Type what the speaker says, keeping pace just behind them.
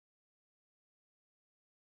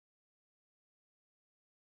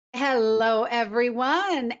Hello,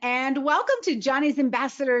 everyone, and welcome to Johnny's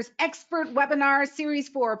Ambassadors Expert Webinar Series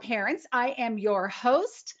for Parents. I am your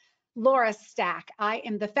host, Laura Stack. I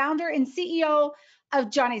am the founder and CEO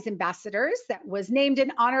of Johnny's Ambassadors, that was named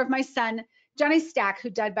in honor of my son, Johnny Stack,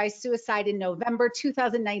 who died by suicide in November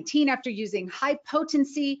 2019 after using high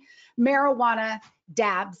potency marijuana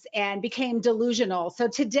dabs and became delusional. So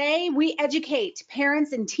today we educate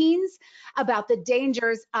parents and teens about the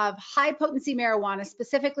dangers of high potency marijuana,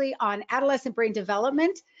 specifically on adolescent brain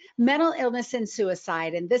development, mental illness, and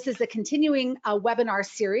suicide. And this is a continuing webinar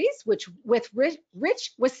series with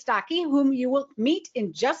Rich Wistocki, whom you will meet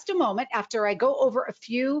in just a moment after I go over a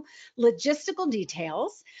few logistical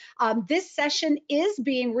details. This session is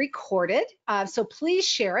being recorded, so please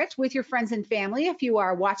share it with your friends and family if you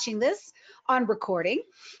are watching this on recording.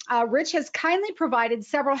 Rich has kindly provided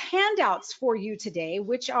several handouts for you today,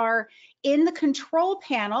 which are in the control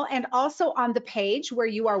panel and also on the page where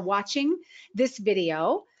you are watching this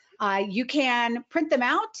video. You can print them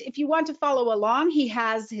out if you want to follow along. He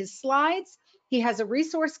has his slides, he has a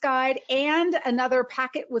resource guide, and another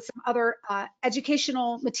packet with some other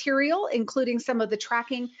educational material, including some of the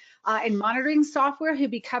tracking and monitoring software he'll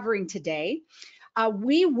be covering today.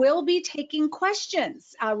 We will be taking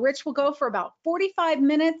questions. Rich will go for about 45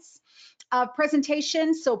 minutes of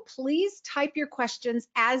presentation, so please type your questions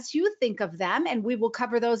as you think of them, and we will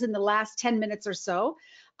cover those in the last 10 minutes or so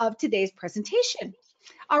of today's presentation.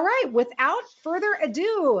 All right, without further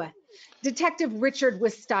ado, Detective Richard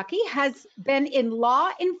Wistocki has been in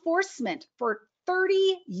law enforcement for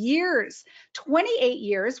 30 years, 28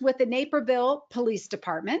 years with the Naperville Police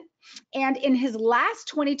Department, and in his last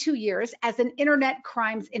 22 years as an internet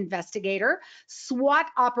crimes investigator, SWAT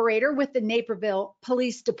operator with the Naperville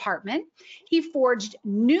Police Department. He forged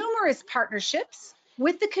numerous partnerships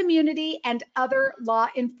with the community and other law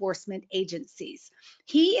enforcement agencies.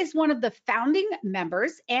 He is one of the founding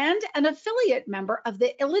members and an affiliate member of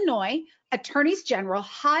the Illinois Attorneys General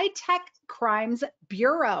High Tech Crimes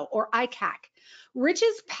Bureau, or ICAC.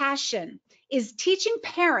 Rich's passion is teaching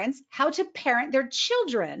parents how to parent their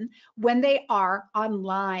children when they are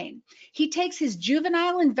online. He takes his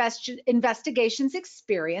juvenile investigations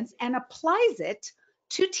experience and applies it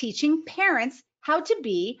to teaching parents how to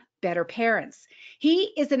be better parents.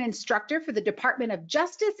 He is an instructor for the Department of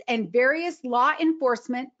Justice and various law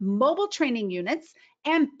enforcement mobile training units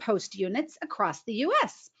and post units across the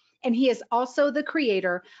US. And he is also the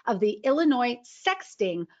creator of the Illinois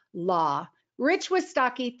sexting law. Rich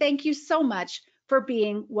Wistocki, thank you so much for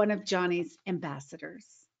being one of Johnny's ambassadors.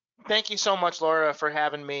 Thank you so much, Laura, for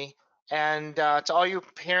having me. And to all you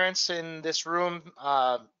parents in this room,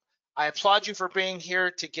 I applaud you for being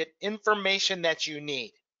here to get information that you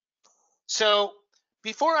need. So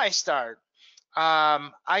before I start,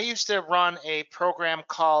 I used to run a program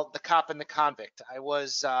called The Cop and the Convict. I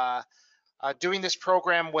was doing this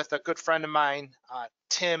program with a good friend of mine,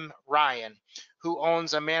 Tim Ryan, who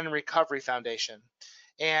owns a Man in Recovery Foundation.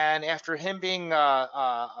 And after him being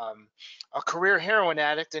a career heroin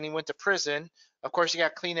addict and he went to prison, of course, he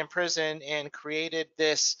got clean in prison and created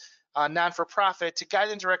this non-for-profit to guide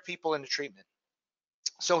and direct people into treatment.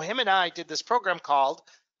 So him and I did this program called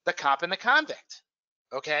The Cop and the Convict,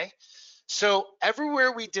 okay? So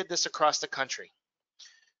everywhere we did this across the country,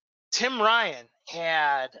 Tim Ryan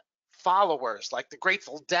had followers like the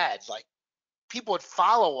Grateful Dead, like people would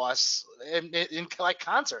follow us in like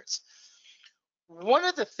concerts. One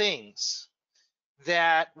of the things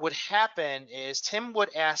that would happen is Tim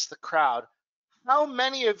would ask the crowd, how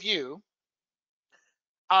many of you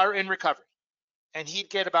are in recovery? And he'd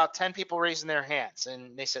get about 10 people raising their hands.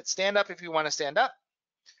 And they said, stand up if you want to stand up.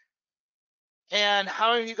 And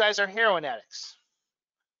how many of you guys are heroin addicts?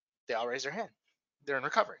 They all raise their hand. They're in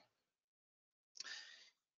recovery.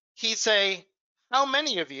 He'd say, how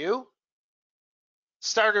many of you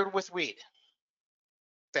started with weed?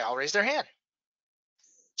 They all raise their hand.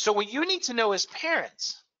 So what you need to know as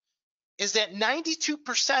parents is that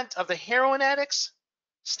 92% of the heroin addicts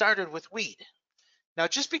started with weed. Now,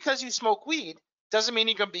 just because you smoke weed doesn't mean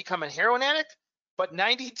you're going to become a heroin addict, but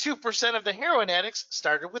 92% of the heroin addicts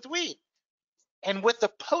started with weed. And with the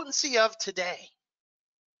potency of today,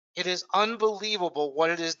 it is unbelievable what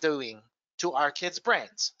it is doing to our kids'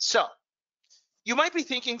 brains. So you might be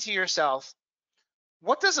thinking to yourself,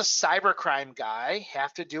 what does a cybercrime guy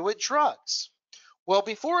have to do with drugs? Well,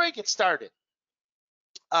 before I get started,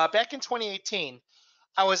 back in 2018,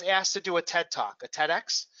 I was asked to do a TED Talk, a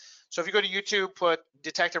TEDx. So if you go to YouTube, put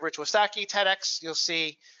Detective Rich Wistocki, TEDx, you'll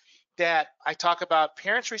see that I talk about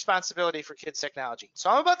parents' responsibility for kids' technology. So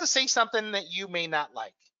I'm about to say something that you may not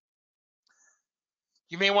like.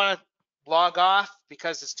 You may want to log off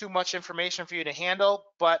because it's too much information for you to handle,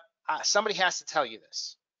 but somebody has to tell you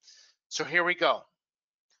this. So here we go.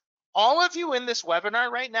 All of you in this webinar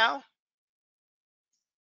right now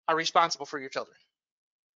are responsible for your children.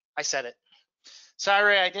 I said it.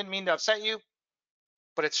 Sorry, I didn't mean to upset you,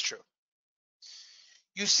 but it's true.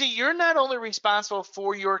 You see, you're not only responsible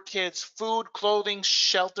for your kids' food, clothing,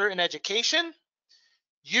 shelter, and education,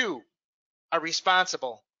 you are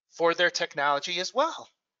responsible for their technology as well.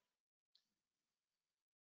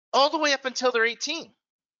 All the way up until they're 18.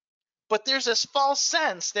 But there's this false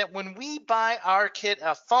sense that when we buy our kid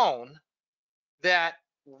a phone that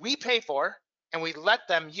we pay for and we let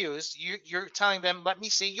them use, you're telling them, let me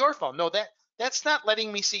see your phone. No, that's not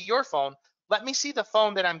letting me see your phone. Let me see the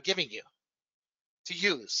phone that I'm giving you to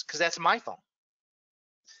use, because that's my phone.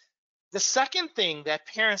 The second thing that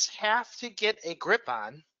parents have to get a grip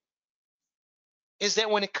on is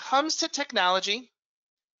that when it comes to technology,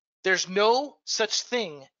 there's no such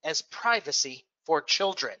thing as privacy for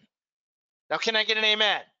children. Now, can I get an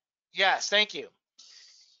amen? Yes, thank you.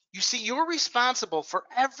 You see, you're responsible for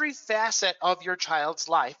every facet of your child's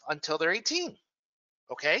life until they're 18,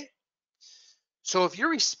 okay? So if you're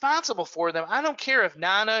responsible for them, I don't care if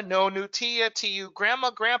Nana, Nonu, Tia, Tiu, Grandma,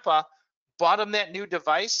 Grandpa bought them that new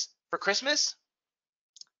device for Christmas,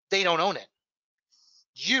 they don't own it.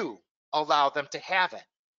 You allow them to have it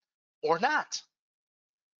or not.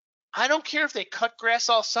 I don't care if they cut grass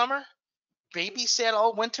all summer, babysat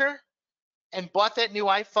all winter, and bought that new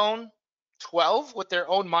iPhone 12 with their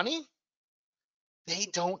own money. They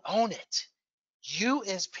don't own it. You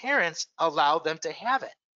as parents allow them to have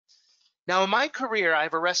it. Now, in my career,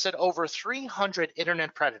 I've arrested over 300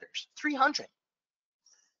 internet predators, 300.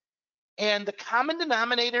 And the common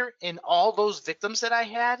denominator in all those victims that I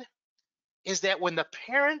had is that when the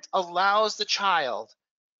parent allows the child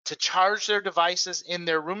to charge their devices in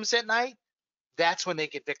their rooms at night, that's when they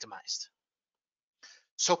get victimized.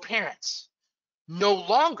 So parents, no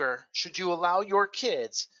longer should you allow your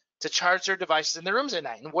kids to charge their devices in their rooms at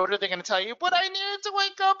night. And what are they going to tell you? But I needed to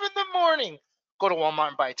wake up in the morning. Go to Walmart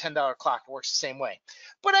and buy a $10 clock. It works the same way.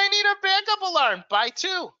 But I need a backup alarm. Buy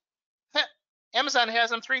two. Amazon has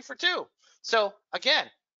them 3 for 2. So again,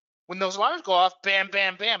 when those alarms go off, bam,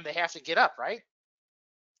 bam, bam, they have to get up, right?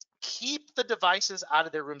 Keep the devices out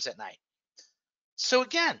of their rooms at night. So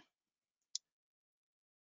again,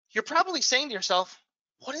 you're probably saying to yourself,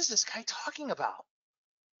 what is this guy talking about?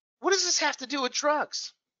 What does this have to do with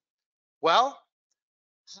drugs? Well,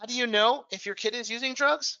 how do you know if your kid is using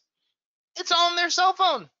drugs? It's all in their cell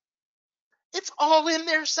phone. It's all in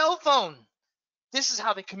their cell phone. This is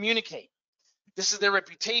how they communicate. This is their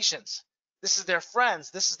reputations. This is their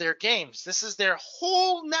friends. This is their games. This is their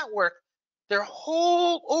whole network. Their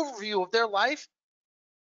whole overview of their life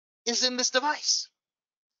is in this device.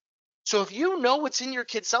 So if you know what's in your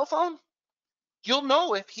kid's cell phone, you'll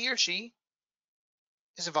know if he or she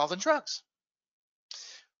is involved in drugs.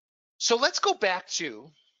 So let's go back to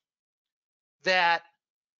that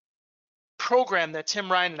program that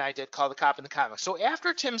Tim Ryan and I did called The Cop in the Comic. So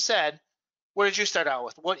after Tim said, what did you start out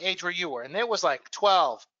with? What age were you? And it was like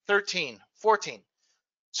 12, 13, 14.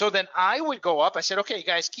 So then I would go up. I said, okay,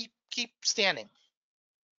 guys, keep standing.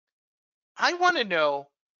 I want to know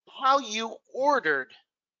how you ordered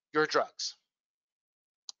your drugs.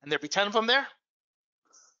 And there'd be 10 of them there.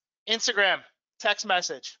 Instagram, text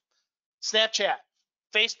message, Snapchat,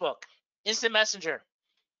 Facebook, Instant Messenger,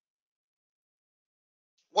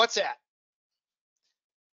 WhatsApp.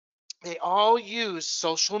 They all use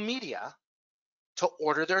social media to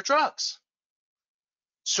order their drugs.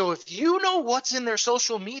 So if you know what's in their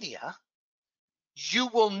social media, you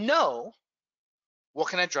will know what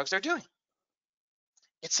kind of drugs they're doing.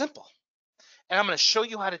 It's simple. And I'm going to show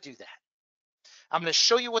you how to do that. I'm going to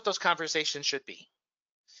show you what those conversations should be.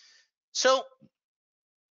 So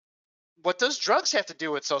what does drugs have to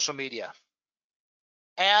do with social media?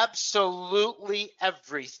 Absolutely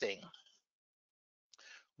everything.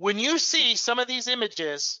 When you see some of these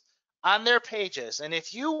images on their pages, and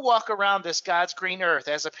if you walk around this God's green earth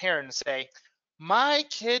as a parent and say, my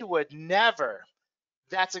kid would never,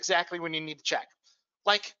 that's exactly when you need to check.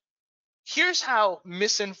 Like, here's how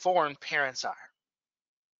misinformed parents are.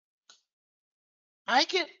 I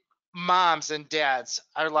get moms and dads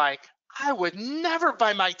are like, I would never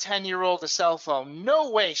buy my 10-year-old a cell phone. No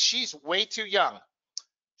way, she's way too young.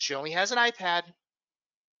 She only has an iPad.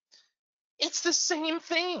 It's the same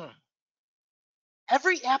thing.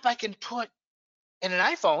 Every app I can put in an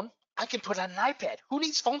iPhone, I can put on an iPad. Who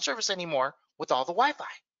needs phone service anymore with all the Wi-Fi?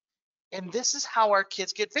 And this is how our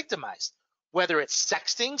kids get victimized, whether it's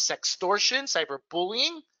sexting, sextortion,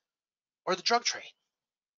 cyberbullying, or the drug trade.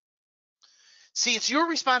 See, it's your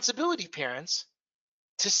responsibility, parents,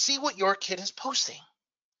 to see what your kid is posting.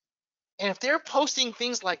 And if they're posting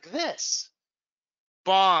things like this,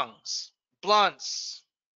 bongs, blunts,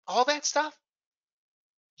 all that stuff,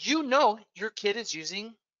 you know your kid is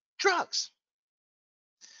using drugs.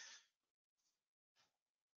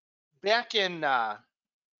 Back in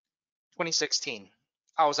 2016,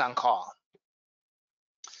 I was on call.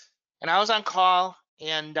 And I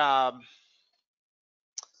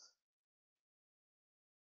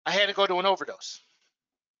had to go to an overdose.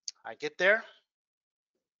 I get there,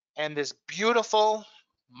 and this beautiful,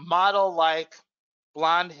 model-like,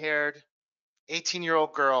 blonde-haired,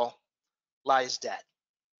 18-year-old girl lies dead.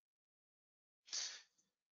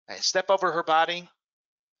 I step over her body,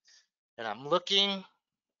 and I'm looking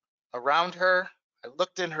around her. I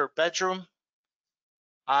looked in her bedroom,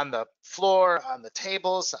 on the floor, on the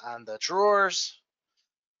tables, on the drawers,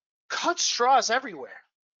 cut straws everywhere,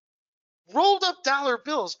 rolled up dollar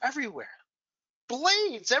bills everywhere,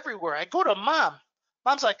 blades everywhere. I go to mom.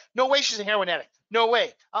 Mom's like, no way she's a heroin addict. No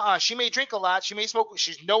way. She may drink a lot. She may smoke.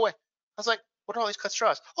 She's no way. I was like, what are all these cut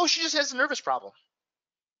straws? Oh, she just has a nervous problem.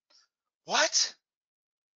 What?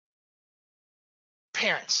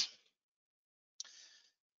 Parents.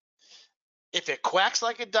 If it quacks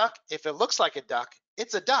like a duck, if it looks like a duck,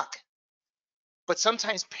 it's a duck. But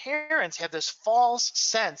sometimes parents have this false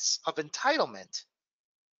sense of entitlement.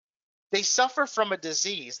 They suffer from a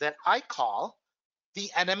disease that I call the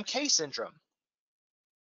NMK syndrome.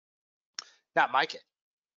 Not my kid.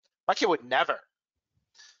 My kid would never.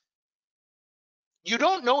 You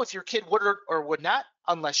don't know if your kid would or would not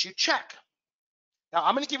unless you check. Now,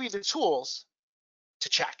 I'm going to give you the tools to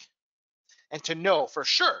check and to know for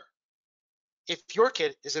sure if your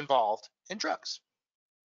kid is involved in drugs.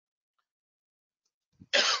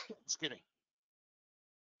 Excuse me.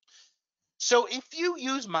 So if you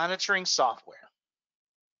use monitoring software,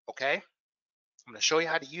 okay, I'm going to show you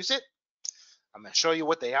how to use it. I'm going to show you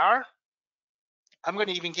what they are. I'm going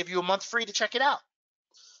to even give you a month free to check it out.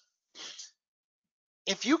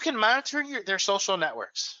 If you can monitor their social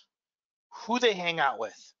networks, who they hang out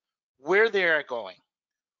with, where they are going,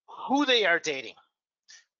 who they are dating,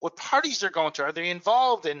 what parties they're going to, are they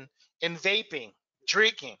involved in vaping,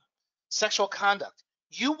 drinking, sexual conduct,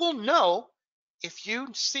 you will know if you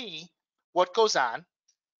see what goes on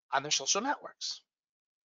their social networks.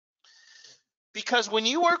 Because when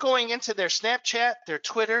you are going into their Snapchat, their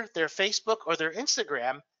Twitter, their Facebook, or their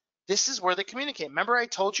Instagram, this is where they communicate. Remember I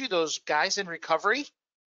told you those guys in recovery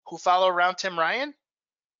who follow around Tim Ryan?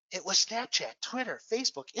 It was Snapchat, Twitter,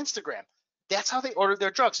 Facebook, Instagram. That's how they ordered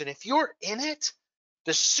their drugs. And if you're in it,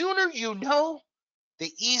 the sooner you know,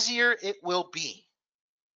 the easier it will be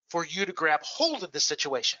for you to grab hold of the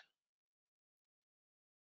situation.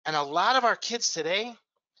 And a lot of our kids today,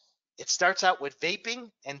 it starts out with vaping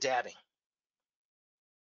and dabbing.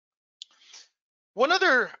 One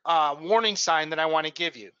other warning sign that I want to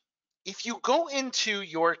give you, if you go into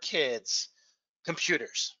your kids'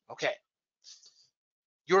 computers, okay,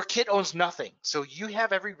 your kid owns nothing, so you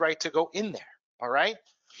have every right to go in there, all right?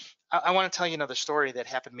 I want to tell you another story that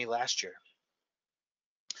happened to me last year.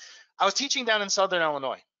 I was teaching down in Southern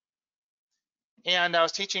Illinois, and I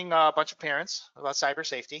was teaching a bunch of parents about cyber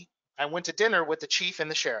safety. I went to dinner with the chief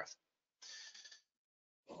and the sheriff.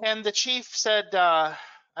 And the chief said, I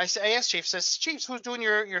asked Chief, says, Chief, who's doing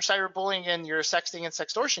your cyberbullying and your sexting and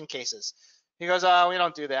sextortion cases? He goes, we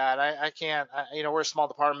don't do that. I can't, we're a small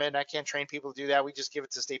department. I can't train people to do that. We just give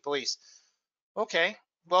it to state police. Okay.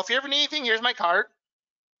 Well, if you ever need anything, here's my card.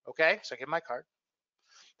 Okay. So I give him my card.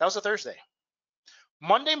 That was a Thursday.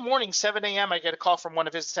 Monday morning, 7 a.m., I get a call from one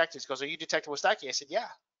of his detectives. He goes, are you Detective Wistocki? I said, yeah.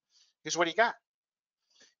 He goes, what do you got?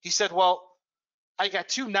 He said, well, I got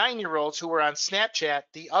 2 9-year-olds who were on Snapchat.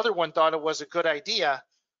 The other one thought it was a good idea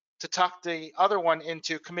to talk the other one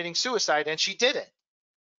into committing suicide, and she did it.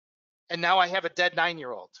 And now I have a dead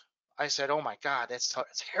 9-year-old. I said, oh my God, that's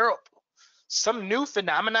terrible. Some new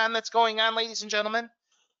phenomenon that's going on, ladies and gentlemen,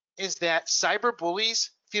 is that cyber bullies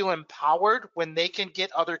feel empowered when they can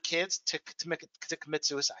get other kids to commit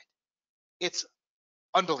suicide. It's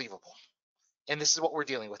unbelievable. And this is what we're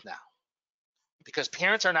dealing with now, because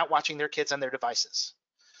parents are not watching their kids on their devices.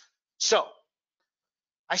 So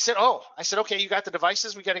I said, okay, you got the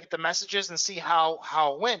devices. We got to get the messages and see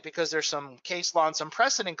how it went, because there's some case law and some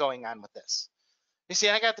precedent going on with this. You see,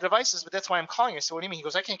 I got the devices, but that's why I'm calling you. I said, what do you mean? He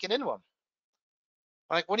goes, I can't get into them.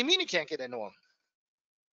 I'm like, what do you mean you can't get into them?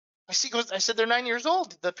 I said, they're 9 years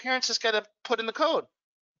old. The parents just got to put in the code.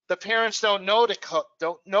 The parents don't know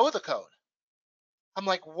the code. I'm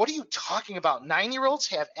like, what are you talking about? 9-year-olds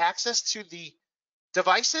have access to the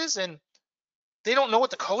devices and they don't know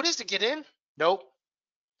what the code is to get in? Nope.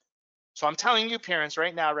 So I'm telling you, parents,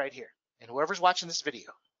 right now, right here, and whoever's watching this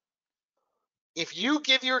video, if you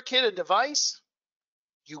give your kid a device,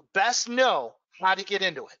 you best know how to get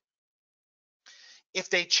into it. If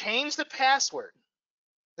they change the password,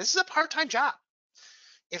 this is a part-time job.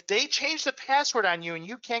 If they change the password on you and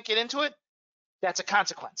you can't get into it, that's a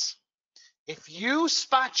consequence. If you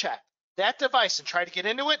spot check that device and try to get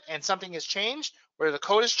into it and something has changed, where the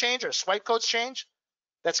code has changed or swipe codes change,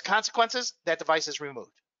 that's consequences. That device is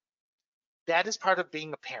removed. That is part of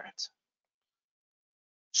being a parent.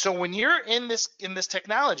 So when you're in this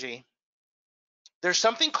technology, there's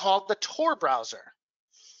something called the Tor browser.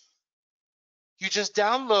 You just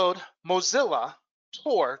download Mozilla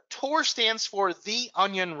Tor. Tor stands for the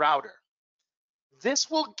Onion Router. This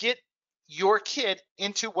will get your kid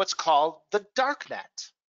into what's called the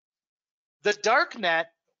darknet. The darknet,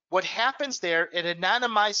 what happens there, it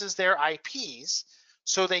anonymizes their IPs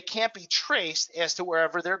so they can't be traced as to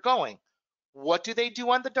wherever they're going. What do they do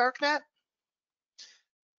on the darknet?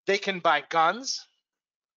 They can buy guns,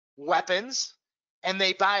 weapons, and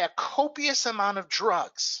they buy a copious amount of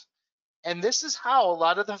drugs. And this is how a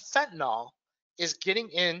lot of the fentanyl is getting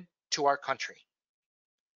into our country.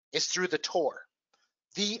 It's through the Tor,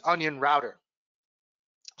 the Onion Router.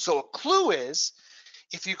 So a clue is,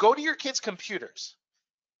 if you go to your kids' computers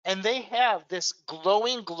and they have this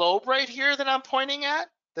glowing globe right here that I'm pointing at,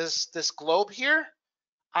 this globe here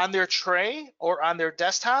on their tray or on their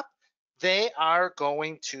desktop, they are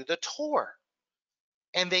going to the Tor.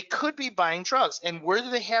 And they could be buying drugs. And where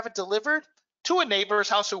do they have it delivered? To a neighbor's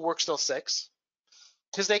house who works till 6.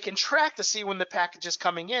 Because they can track to see when the package is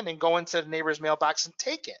coming in and go into the neighbor's mailbox and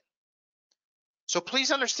take it. So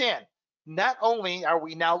please understand, not only are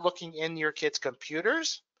we now looking in your kids'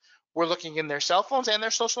 computers, we're looking in their cell phones and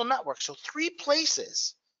their social networks. So 3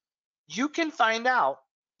 places you can find out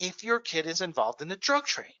if your kid is involved in the drug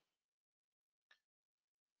trade.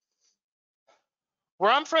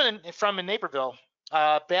 Where I'm from in Naperville,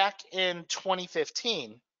 back in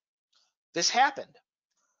 2015, this happened.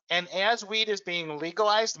 And as weed is being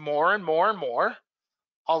legalized more and more and more,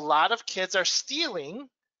 a lot of kids are stealing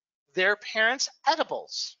their parents'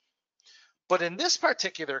 edibles. But in this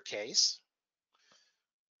particular case,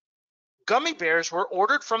 gummy bears were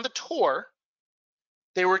ordered from the Tor.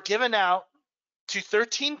 They were given out to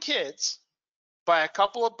 13 kids by a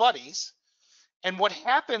couple of buddies. And what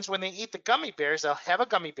happens when they eat the gummy bears, they'll have a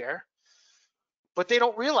gummy bear, but they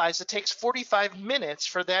don't realize it takes 45 minutes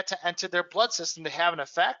for that to enter their blood system to have an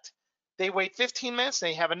effect. They wait 15 minutes,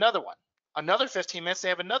 they have another one. Another 15 minutes, they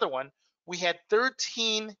have another one. We had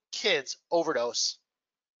 13 kids overdose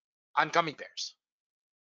on gummy bears.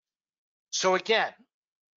 So again,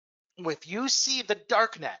 if you see the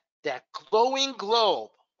darknet, that glowing globe,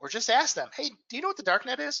 or just ask them, hey, do you know what the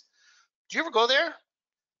darknet is? Do you ever go there?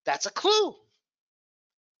 That's a clue.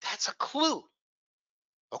 That's a clue.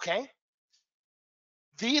 Okay?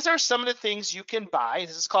 These are some of the things you can buy.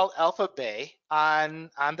 This is called Alpha Bay on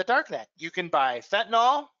the darknet. You can buy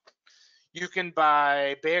fentanyl. You can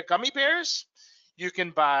buy gummy bears. You can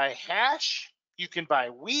buy hash. You can buy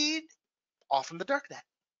weed, all from the darknet.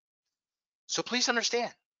 So please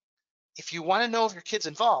understand, if you want to know if your kid's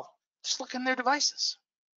involved, just look in their devices.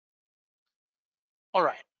 All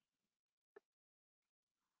right.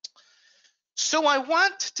 So I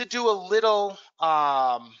want to do a little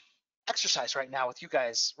exercise right now with you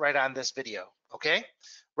guys right on this video, okay?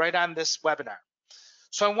 Right on this webinar.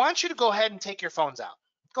 So I want you to go ahead and take your phones out.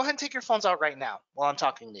 Go ahead and take your phones out right now while I'm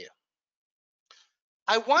talking to you.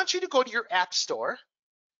 I want you to go to your App Store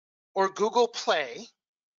or Google Play, if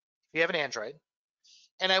you have an Android,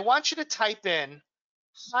 and I want you to type in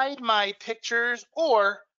hide my pictures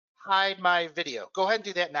or hide my video. Go ahead and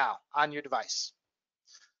do that now on your device.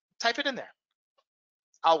 Type it in there.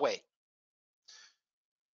 I'll wait.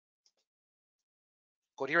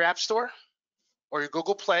 Go to your App Store or your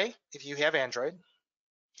Google Play if you have Android.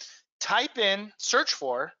 Type in, search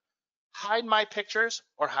for hide my pictures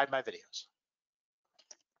or hide my videos.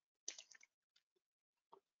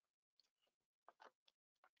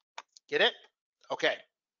 Get it? Okay.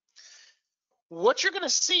 What you're going to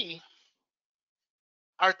see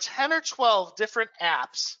are 10 or 12 different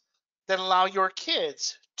apps that allow your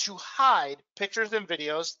kids to hide pictures and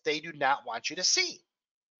videos they do not want you to see.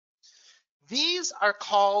 These are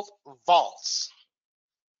called vaults.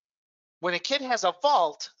 When a kid has a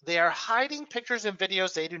vault, they are hiding pictures and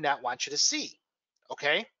videos they do not want you to see,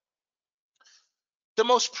 okay? The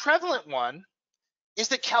most prevalent one is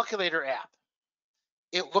the calculator app.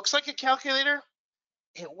 It looks like a calculator,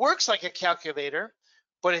 it works like a calculator,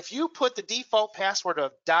 but if you put the default password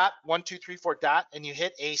of .1234 and you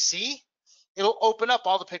hit AC, it'll open up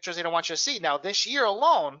all the pictures they don't want you to see. Now, this year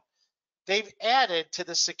alone, they've added to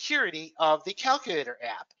the security of the calculator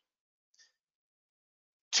app.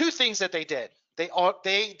 Two things that they did.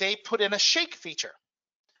 They put in a shake feature.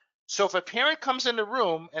 So if a parent comes in the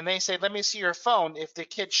room and they say, let me see your phone, if the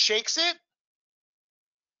kid shakes it,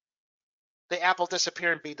 the app will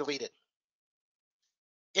disappear and be deleted.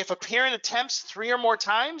 If a parent attempts 3 or more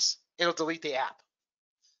times, it'll delete the app.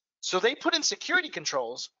 So they put in security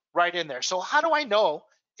controls right in there. So how do I know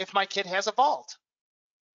if my kid has a vault?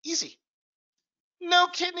 Easy. No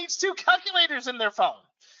kid needs 2 calculators in their phone.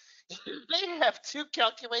 If they have 2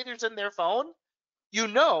 calculators in their phone, you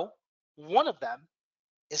know one of them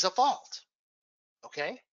is a vault.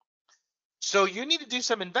 Okay? So you need to do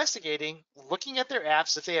some investigating, looking at their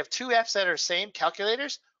apps. If they have 2 apps that are same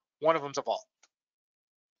calculators, one of them's a vault.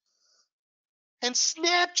 And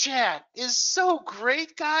Snapchat is so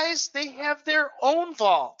great, guys. They have their own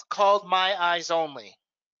vault called My Eyes Only.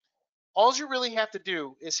 All you really have to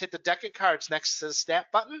do is hit the deck of cards next to the Snap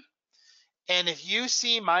button. And if you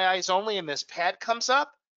see My Eyes Only and this pad comes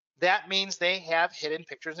up, that means they have hidden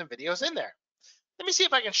pictures and videos in there. Let me see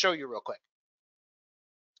if I can show you real quick.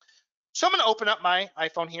 So I'm going to open up my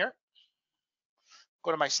iPhone here.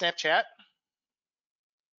 Go to my Snapchat.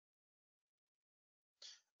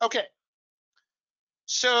 Okay.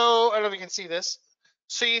 So I don't know if you can see this.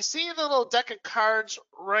 So you see the little deck of cards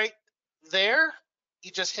right there?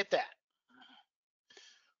 You just hit that.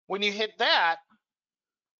 When you hit that,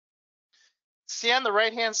 see on the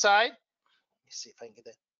right-hand side, let me see if I can get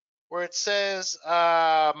that, where it says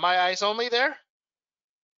My Eyes Only there.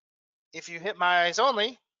 If you hit My Eyes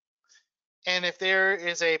Only, and if there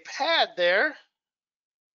is a pad there,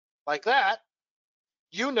 like that,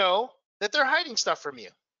 you know that they're hiding stuff from you.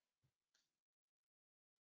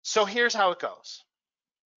 So here's how it goes.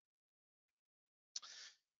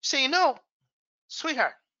 So you know,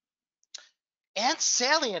 sweetheart, Aunt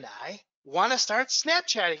Sally and I want to start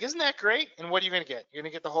Snapchatting. Isn't that great? And what are you going to get? You're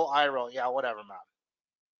going to get the whole eye roll. Yeah, whatever, Mom.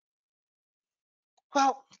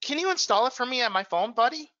 Well, can you install it for me on my phone,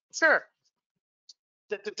 buddy? Sure.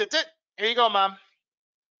 Here you go, Mom.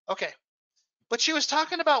 Okay. But she was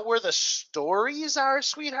talking about where the stories are,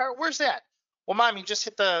 sweetheart. Where's that? Well, Mom, you just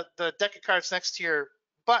hit the deck of cards next to your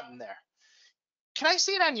button there. Can I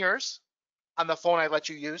see it on yours? On the phone I let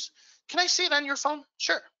you use? Can I see it on your phone?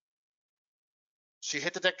 Sure. So you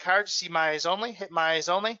hit the deck of cards, see My Eyes Only, hit My Eyes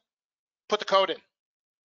Only, put the code in.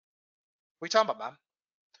 What are you talking about, Mom?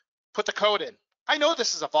 Put the code in. I know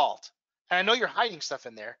this is a vault, and I know you're hiding stuff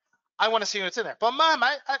in there. I want to see what's in there. But Mom,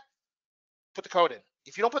 I put the code in.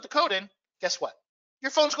 If you don't put the code in, guess what?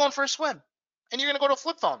 Your phone's going for a swim, and you're going to go to a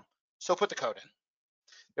flip phone. So put the code in.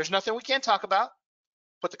 There's nothing we can't talk about.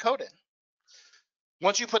 Put the code in.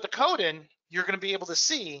 Once you put the code in, you're going to be able to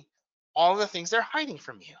see all the things they're hiding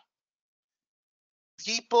from you.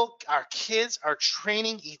 People, our kids are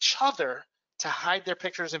training each other to hide their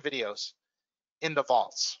pictures and videos in the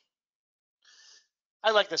vaults. I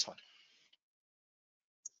like this one.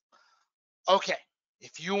 Okay,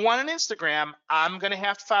 if you want an Instagram, I'm going to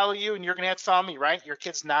have to follow you and you're going to have to follow me, right? Your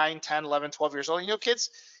kid's 9, 10, 11, 12 years old. You know, kids,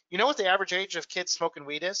 you know what the average age of kids smoking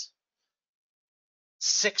weed is?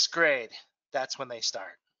 6th grade. That's when they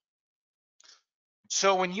start.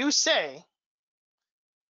 So when you say,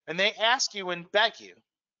 and they ask you and beg you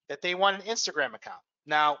that they want an Instagram account.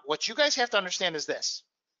 Now, what you guys have to understand is this.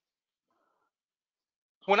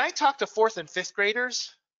 When I talk to 4th and 5th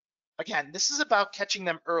graders, again, this is about catching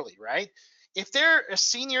them early, right? If they're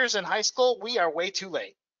seniors in high school, we are way too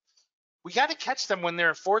late. We got to catch them when they're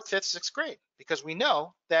in 4th, 5th, 6th grade because we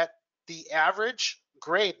know that the average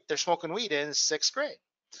grade they're smoking weed in is 6th grade.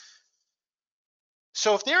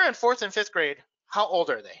 So if they're in 4th and 5th grade, how old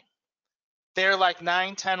are they? They're like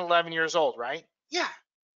 9, 10, 11 years old, right? Yeah.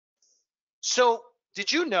 So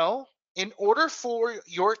did you know in order for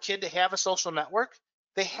your kid to have a social network,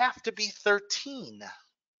 they have to be 13.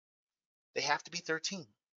 They have to be 13.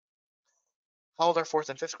 How old are 4th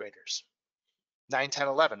and 5th graders? 9, 10,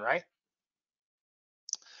 11, right?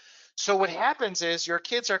 So what happens is your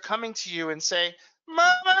kids are coming to you and say, Mom,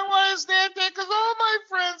 I want a Snapchat because all my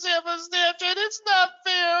friends have a Snapchat. It's not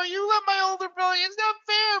fair. You let my older brother. It's not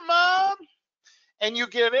fair, Mom. And you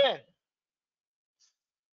give in.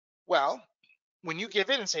 Well, when you give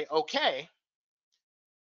in and say, okay,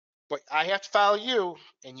 but I have to follow you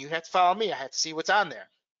and you have to follow me. I have to see what's on there.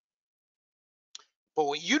 But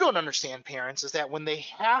what you don't understand, parents, is that when they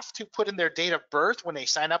have to put in their date of birth, when they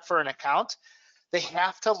sign up for an account, they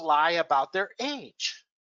have to lie about their age.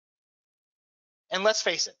 And let's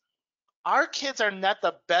face it, our kids are not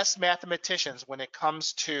the best mathematicians when it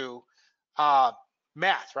comes to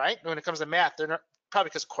math, right? When it comes to math, they're not, probably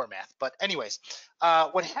because of core math. But anyways,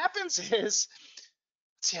 what happens is, let's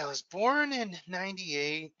see, I was born in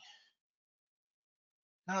 98.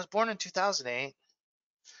 No, I was born in 2008.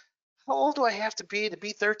 How old do I have to be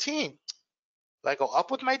 13? Do I go up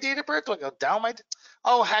with my date of birth? Do I go down my?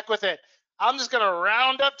 Oh, heck with it. I'm just going to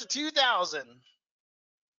round up to 2000.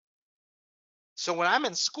 So when I'm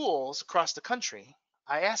in schools across the country,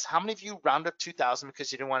 I ask how many of you round up 2000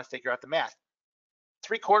 because you didn't want to figure out the math.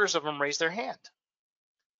 3/4 of them raise their hand.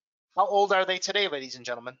 How old are they today, ladies and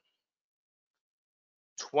gentlemen?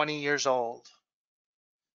 20 years old.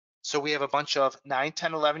 So we have a bunch of 9,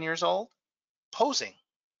 10, 11 years old posing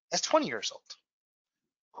as 20 years old.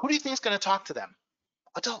 Who do you think is going to talk to them?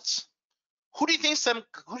 Adults. Who do you think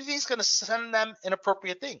is going to send them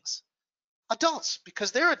inappropriate things? Adults,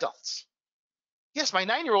 because they're adults. Yes, my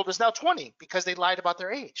 9-year-old is now 20 because they lied about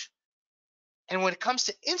their age. And when it comes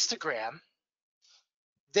to Instagram,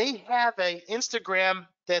 they have an Instagram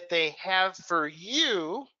that they have for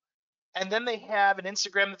you, and then they have an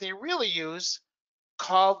Instagram that they really use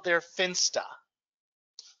called their Finsta.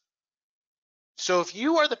 So if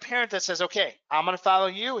you are the parent that says, okay, I'm going to follow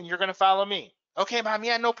you and you're going to follow me. Okay, mom,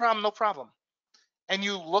 yeah, no problem, no problem. And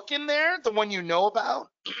you look in there, the one you know about.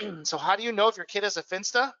 So how do you know if your kid has a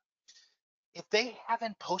Finsta? If they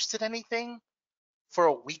haven't posted anything for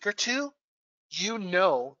a week or two, you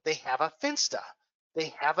know they have a Finsta.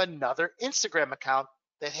 They have another Instagram account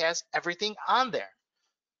that has everything on there.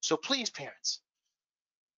 So please, parents,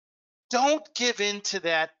 don't give in to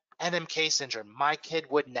that NMK syndrome. My kid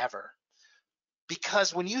would never.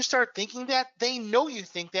 Because when you start thinking that, they know you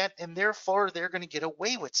think that, and therefore they're going to get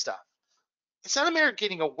away with stuff. It's not a matter of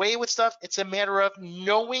getting away with stuff. It's a matter of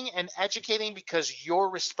knowing and educating because you're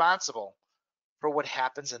responsible for what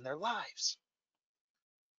happens in their lives.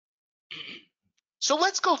 So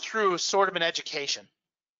let's go through sort of an education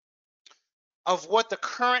of what the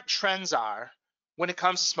current trends are when it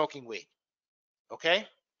comes to smoking weed. Okay?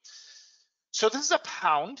 So this is a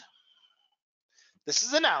pound. This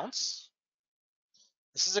is an ounce.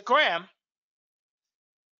 This is a gram.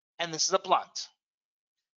 And this is a blunt.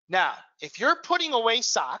 Now, if you're putting away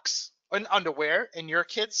socks and underwear in your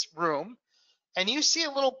kid's room and you see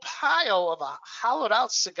a little pile of a hollowed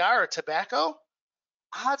out cigar or tobacco,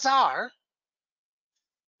 odds are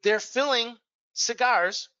they're filling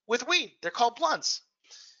cigars with weed. They're called blunts.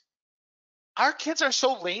 Our kids are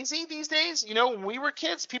so lazy these days. You know, when we were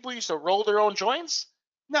kids, people used to roll their own joints.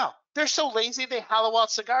 No, they're so lazy they hollow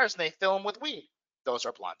out cigars and they fill them with weed. Those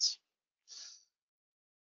are blunts.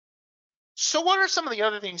 So what are some of the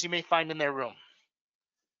other things you may find in their room?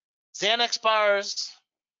 Xanax bars,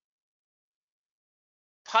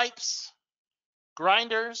 pipes,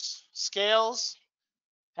 grinders, scales,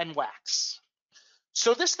 and wax.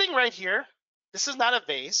 So this thing right here, this is not a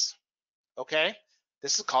vase, okay?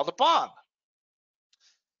 This is called a bong.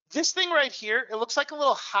 This thing right here, it looks like a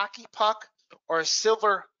little hockey puck or a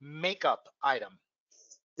silver makeup item.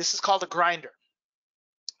 This is called a grinder.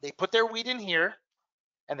 They put their weed in here,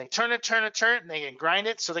 and they turn it, and they can grind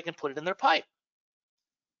it so they can put it in their pipe.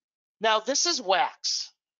 Now, this is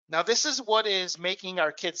wax. Now, this is what is making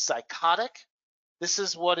our kids psychotic. This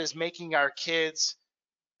is what is making our kids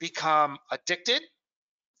become addicted.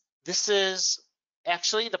 This is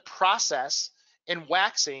actually the process in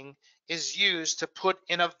waxing is used to put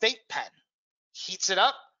in a vape pen. Heats it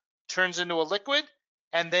up, turns into a liquid,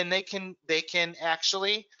 and then they can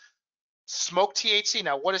actually smoke THC.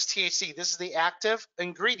 Now, what is THC? This is the active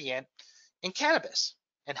ingredient in cannabis.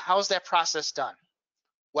 And how's that process done?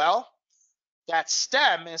 Well, that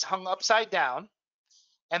stem is hung upside down,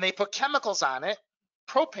 and they put chemicals on it,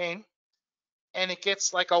 propane, and it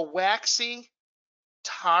gets like a waxy,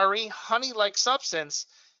 tarry, honey-like substance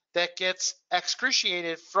that gets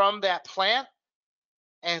excreted from that plant,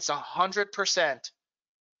 and it's 100%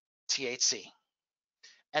 THC.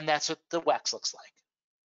 And that's what the wax looks like.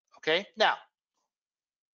 Okay, now,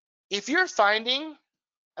 if you're finding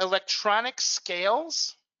electronic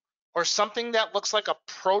scales or something that looks like a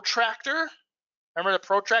protractor, remember the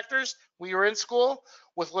protractors we were in school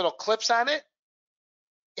with little clips on it?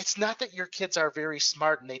 It's not that your kids are very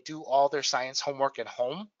smart and they do all their science homework at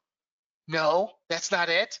home. No, that's not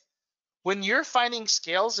it. When you're finding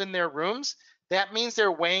scales in their rooms, that means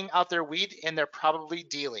they're weighing out their weed and they're probably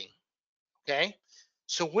dealing. Okay?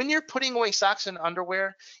 So when you're putting away socks and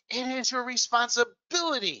underwear, it is your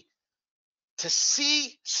responsibility to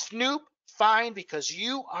see, snoop, find, because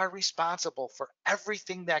you are responsible for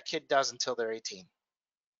everything that kid does until they're 18.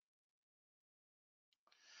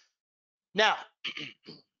 Now,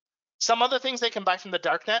 some other things they can buy from the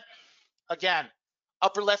darknet. Again,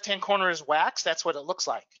 Upper left-hand corner is wax. That's what it looks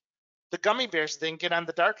like. The gummy bears didn't get on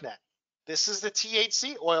the darknet. This is the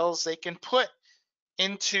THC oils they can put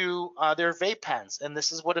into their vape pens, and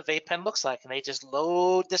this is what a vape pen looks like. And they just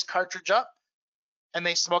load this cartridge up, and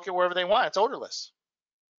they smoke it wherever they want. It's odorless.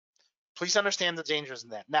 Please understand the dangers in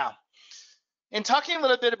that. Now, in talking a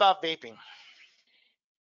little bit about vaping,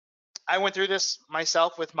 I went through this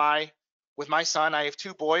myself with my son. I have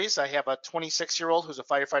two boys. I have a 26-year-old who's a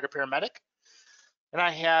firefighter paramedic, and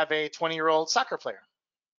I have a 20-year-old soccer player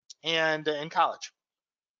and in college.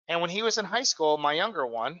 And when he was in high school, my younger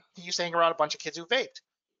one, he used to hang around a bunch of kids who vaped.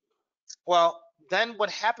 Well, then what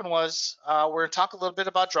happened was, we're going to talk a little bit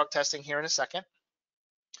about drug testing here in a second.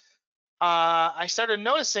 I started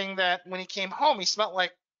noticing that when he came home, he smelled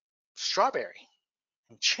like strawberry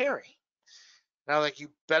and cherry. And I was like, you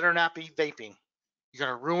better not be vaping. You're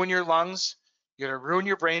going to ruin your lungs, you're going to ruin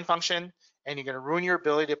your brain function, and you're going to ruin your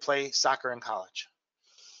ability to play soccer in college.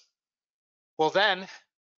 Well, then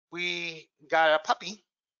we got a puppy,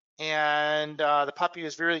 and the puppy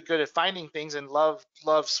was really good at finding things and loved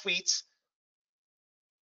sweets.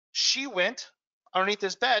 She went underneath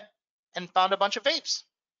his bed and found a bunch of vapes.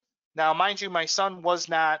 Now, mind you, my son was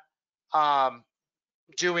not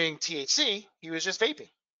doing THC. He was just vaping.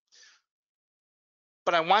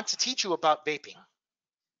 But I want to teach you about vaping.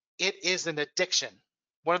 It is an addiction.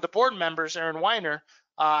 One of the board members, Aaron Weiner,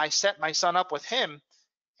 I set my son up with him,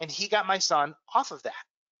 and he got my son off of that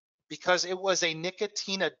because it was a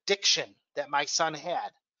nicotine addiction that my son had.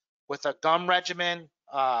 With a gum regimen,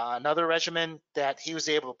 another regimen that he was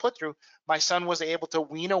able to put through, my son was able to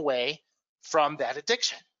wean away from that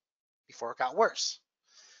addiction before it got worse.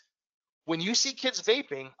 When you see kids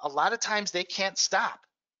vaping, a lot of times they can't stop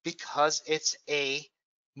because it's a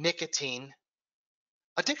nicotine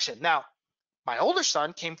addiction. Now, my older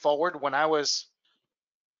son came forward when I was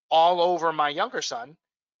all over my younger son.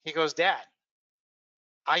 He goes, Dad,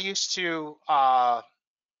 I used to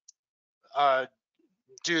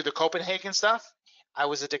do the Copenhagen stuff. I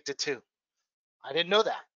was addicted too. I didn't know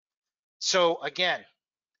that. So again,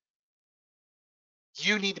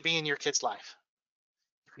 you need to be in your kid's life.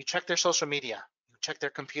 If you check their social media, you check their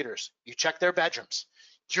computers, you check their bedrooms,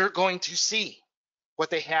 you're going to see what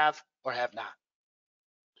they have or have not.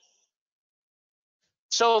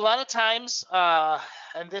 So a lot of times,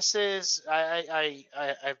 and this is,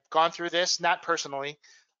 I've gone through this, not personally,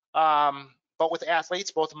 but with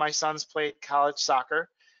athletes. Both of my sons played college soccer,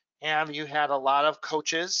 and you had a lot of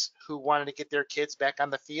coaches who wanted to get their kids back on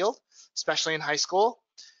the field, especially in high school.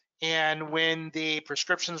 And when the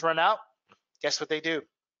prescriptions run out, guess what they do?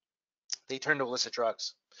 They turn to illicit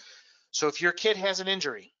drugs. So if your kid has an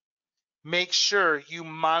injury, make sure you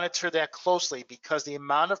monitor that closely because the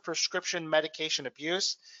amount of prescription medication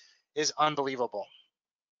abuse is unbelievable.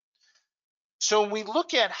 So when we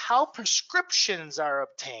look at how prescriptions are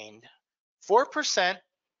obtained, 4%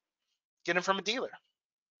 get them from a dealer.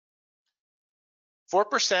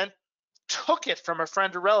 4% took it from a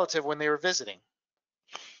friend or relative when they were visiting.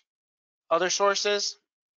 Other sources,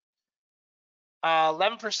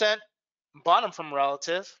 11% bought them from a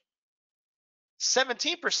relative,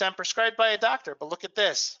 17% prescribed by a doctor. But look at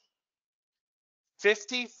this,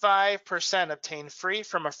 55% obtained free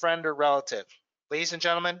from a friend or relative. Ladies and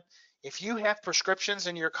gentlemen, if you have prescriptions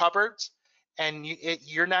in your cupboards and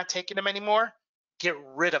you're not taking them anymore, get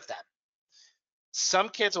rid of them. Some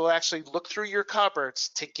kids will actually look through your cupboards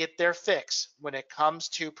to get their fix when it comes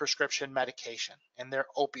to prescription medication, and they're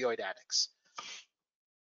opioid addicts.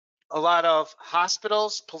 A lot of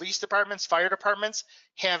hospitals, police departments, fire departments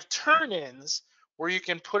have turn-ins where you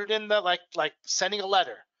can put it in the, like sending a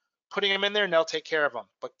letter, putting them in there and they'll take care of them,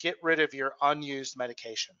 but get rid of your unused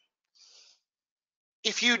medication.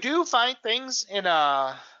 If you do find things in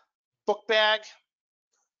a book bag,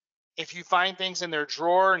 if you find things in their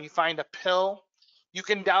drawer and you find a pill, you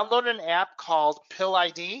can download an app called Pill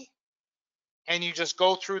ID, and you just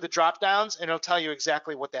go through the drop downs and it'll tell you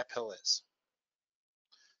exactly what that pill is.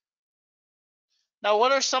 Now,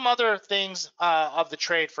 what are some other things of the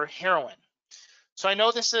trade for heroin? So I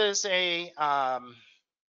know this is a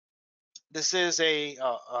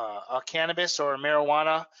cannabis or a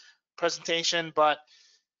marijuana presentation, but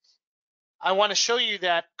I want to show you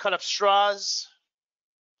that cut up straws.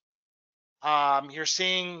 You're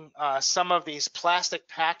seeing some of these plastic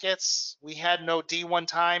packets. We had no D one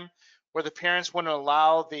time where the parents wouldn't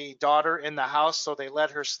allow the daughter in the house, so they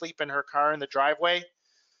let her sleep in her car in the driveway.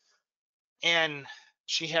 And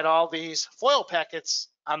she had all these foil packets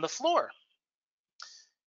on the floor.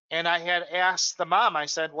 And I had asked the mom, I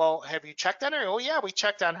said, well, have you checked on her? Oh, yeah, we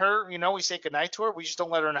checked on her. You know, we say goodnight to her. We just don't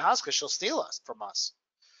let her in the house because she'll steal us from us.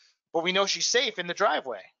 but we know she's safe in the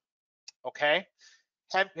driveway. Okay.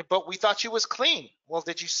 But we thought she was clean. Well,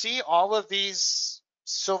 did you see all of these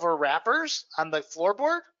silver wrappers on the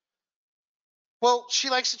floorboard? Well, she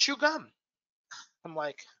likes to chew gum. I'm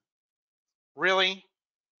like, really?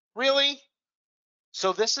 Really?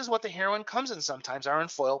 So this is what the heroin comes in sometimes, are in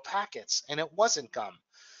foil packets, and it wasn't gum.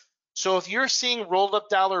 So if you're seeing rolled up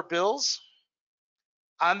dollar bills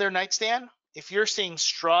on their nightstand, if you're seeing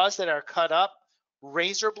straws that are cut up,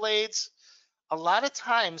 razor blades, a lot of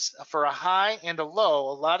times for a high and a low,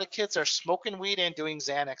 a lot of kids are smoking weed and doing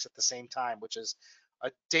Xanax at the same time, which is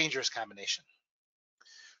a dangerous combination.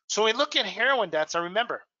 So when we look at heroin deaths, I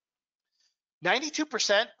remember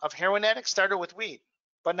 92% of heroin addicts started with weed,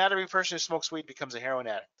 but not every person who smokes weed becomes a heroin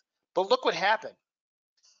addict. But look what happened.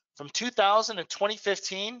 From 2000 to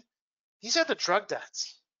 2015, these are the drug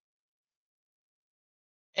deaths.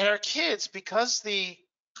 And our kids, because the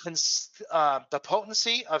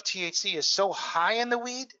potency of THC is so high in the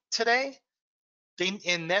weed today,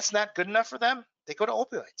 and that's not good enough for them, they go to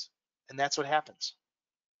opioids, and that's what happens.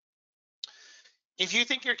 If you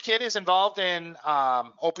think your kid is involved in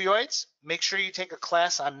opioids, make sure you take a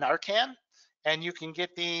class on Narcan, and you can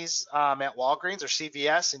get these at Walgreens or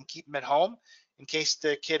CVS and keep them at home in case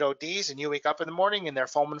the kid ODs and you wake up in the morning and they're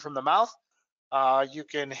foaming from the mouth. You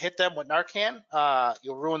can hit them with Narcan.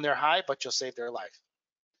 You'll ruin their high, but you'll save their life.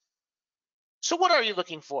 So what are you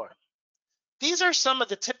looking for? These are some of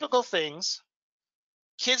the typical things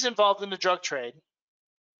kids involved in the drug trade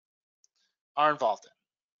are involved in.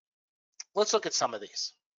 Let's look at some of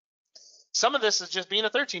these. Some of this is just being a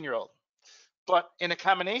 13-year-old, but in a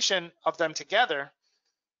combination of them together,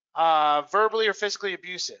 verbally or physically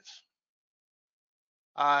abusive.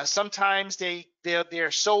 Sometimes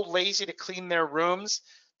they're so lazy to clean their rooms,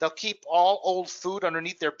 they'll keep all old food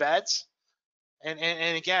underneath their beds.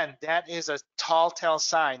 And again, that is a telltale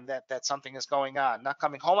sign that something is going on. Not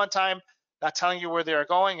coming home on time, not telling you where they're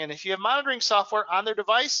going. And if you have monitoring software on their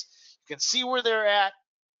device, you can see where they're at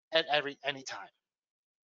any time.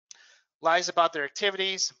 Lies about their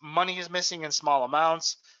activities, money is missing in small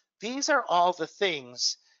amounts. These are all the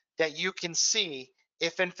things that you can see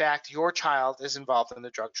if in fact your child is involved in the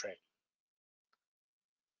drug trade.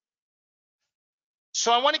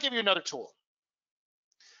 So I want to give you another tool.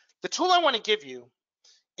 The tool I want to give you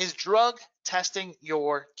is drug testing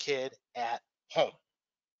your kid at home.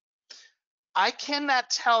 I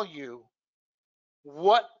cannot tell you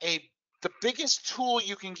what the biggest tool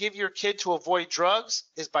you can give your kid to avoid drugs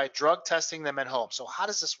is by drug testing them at home. So how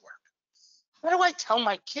does this work? How do I tell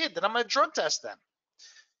my kid that I'm going to drug test them?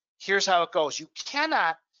 Here's how it goes. You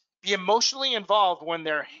cannot be emotionally involved when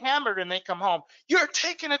they're hammered and they come home. You're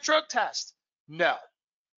taking a drug test. No.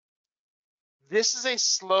 This is a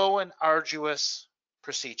slow and arduous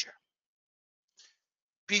procedure.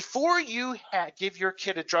 Before you give your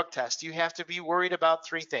kid a drug test, you have to be worried about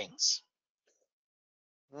three things.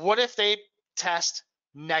 What if they test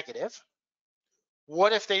negative?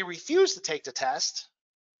 What if they refuse to take the test?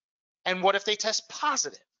 And what if they test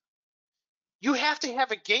positive? You have to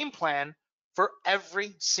have a game plan for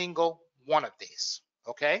every single one of these,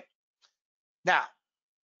 okay? Now,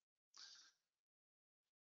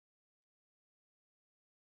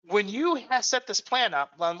 when you set this plan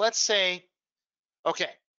up, let's say,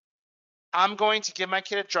 okay, I'm going to give my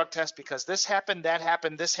kid a drug test because this happened, that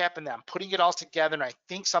happened, this happened, that. I'm putting it all together and I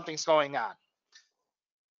think something's going on.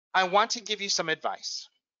 I want to give you some advice.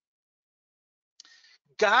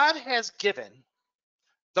 God has given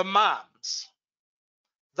the moms,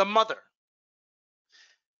 the mother,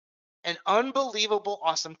 an unbelievable,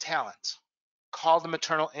 awesome talent called the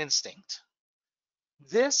maternal instinct.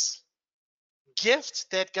 This gift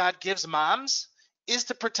that God gives moms is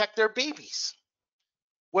to protect their babies.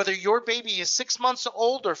 Whether your baby is 6 months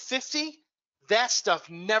old or 50, that stuff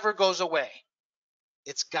never goes away.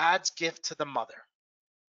 It's God's gift to the mother.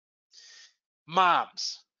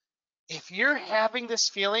 Moms, if you're having this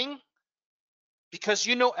feeling because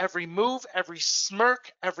you know every move, every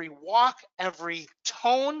smirk, every walk, every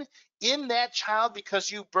tone in that child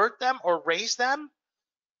because you birthed them or raised them,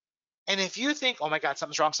 and if you think, oh my God,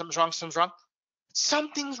 something's wrong, something's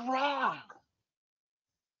wrong.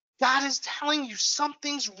 God is telling you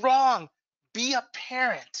something's wrong. Be a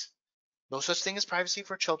parent. No such thing as privacy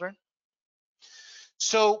for children.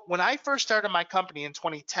 So when I first started my company in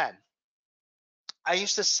 2010, I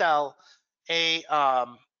used to sell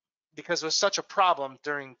because it was such a problem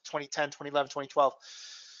during 2010, 2011, 2012,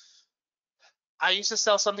 I used to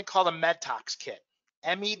sell something called a MedTox kit,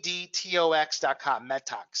 medtox.com,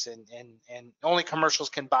 MedTox, and only commercials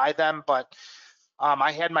can buy them, but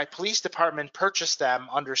I had my police department purchase them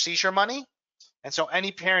under seizure money, And so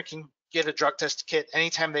any parent can get a drug test kit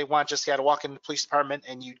anytime they want, just got to walk in the police department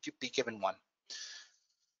and you'd be given one.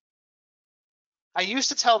 I used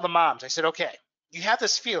to tell the moms, I said, okay, you have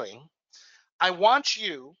this feeling. I want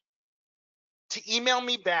you to email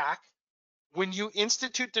me back when you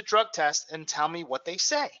institute the drug test and tell me what they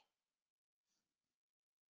say.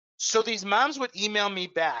 So these moms would email me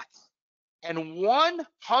back, and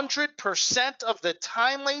 100% of the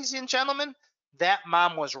time, ladies and gentlemen, that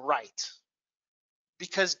mom was right.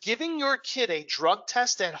 Because giving your kid a drug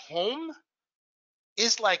test at home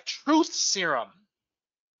is like truth serum.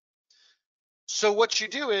 So what you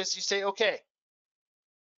do is you say, okay,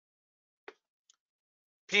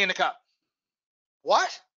 pee in a cup.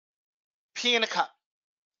 What? Pee in a cup.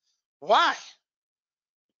 Why?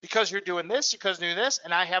 Because you're doing this, because you're doing this,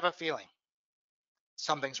 and I have a feeling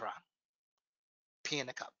something's wrong. Pee in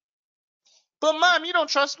a cup. But mom, you don't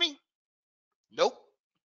trust me. Nope.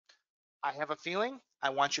 I have a feeling.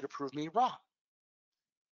 I want you to prove me wrong.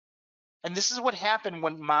 And this is what happened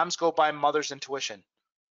when moms go by mother's intuition.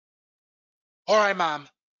 All right, mom,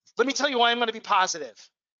 let me tell you why I'm going to be positive.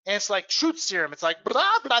 And it's like truth serum. It's like blah,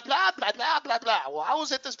 blah, blah, blah, blah, blah, blah. Well, I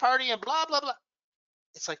was at this party and blah, blah, blah.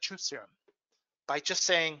 It's like truth serum. By just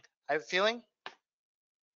saying, I have a feeling,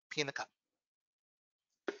 pee in the cup.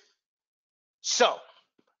 So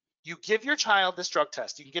you give your child this drug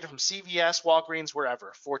test. You can get it from CVS, Walgreens,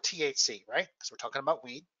 wherever, for THC, right? Because we're talking about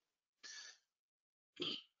weed.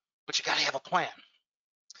 But you got to have a plan.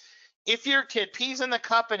 If your kid pees in the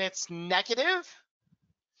cup and it's negative,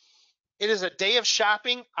 it is a day of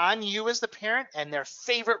shopping on you as the parent and their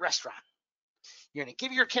favorite restaurant. You're going to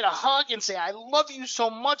give your kid a hug and say, I love you so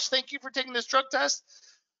much. Thank you for taking this drug test.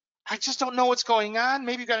 I just don't know what's going on.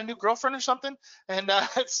 Maybe you got a new girlfriend or something. And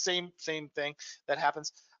same thing that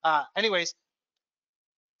happens. Anyways,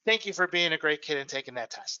 thank you for being a great kid and taking that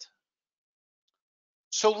test.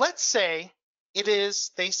 So let's say it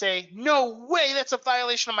is, they say, no way, that's a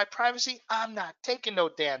violation of my privacy. I'm not taking no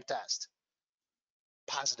damn test.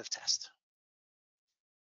 Positive test.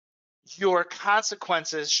 Your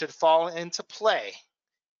consequences should fall into play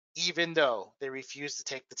even though they refuse to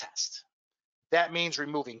take the test. That means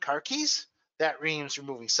removing car keys. That means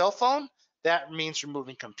removing cell phone. That means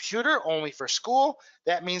removing computer only for school.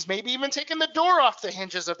 That means maybe even taking the door off the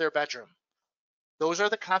hinges of their bedroom. Those are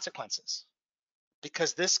the consequences.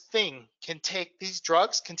 Because this thing can take, these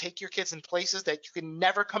drugs can take your kids in places that you can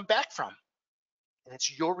never come back from. And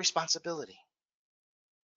it's your responsibility.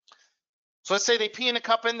 So let's say they pee in a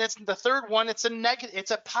cup, and that's the third one, it's a negative, it's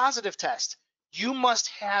a positive test. You must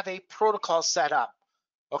have a protocol set up.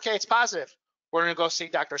 Okay, it's positive. We're going to go see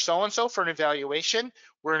Dr. So-and-so for an evaluation.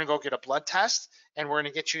 We're going to go get a blood test, and we're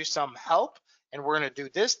going to get you some help, and we're going to do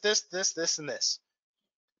this, and this.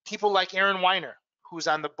 People like Aaron Weiner, who's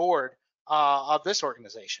on the board of this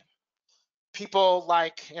organization. People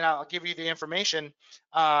like, and I'll give you the information,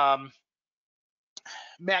 Matt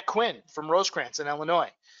Quinn from Rosecrans in Illinois.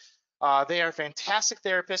 They are fantastic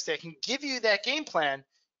therapists that can give you that game plan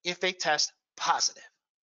if they test positive.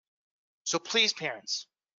 So please, parents,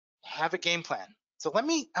 have a game plan. So I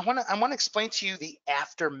want to explain to you the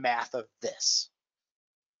aftermath of this.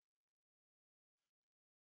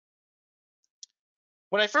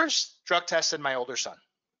 When I first drug tested my older son,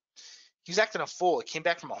 he was acting a fool. He came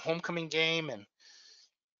back from a homecoming game and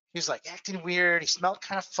he was like acting weird. He smelled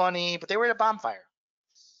kind of funny, but they were at a bonfire.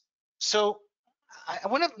 So I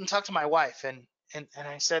went up and talked to my wife and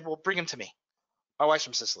I said, well, bring him to me. My wife's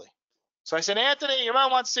from Sicily. So I said, Anthony, your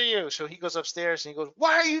mom wants to see you. So he goes upstairs and he goes,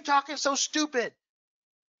 why are you talking so stupid?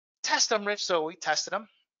 Test him, Rich. So we tested him,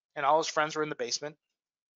 and all his friends were in the basement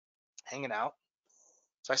hanging out.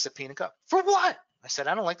 So I said, pee in the cup. For what? I said,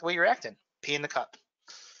 I don't like the way you're acting. Pee in the cup.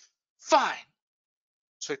 Fine.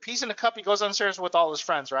 So he pees in the cup. He goes downstairs with all his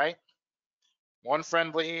friends, right? One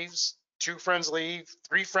friend leaves, two friends leave,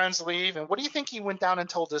 three friends leave. And what do you think he went down and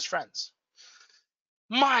told his friends?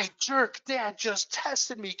 My jerk dad just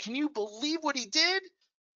tested me. Can you believe what he did?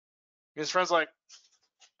 His friend's like,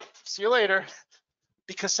 see you later.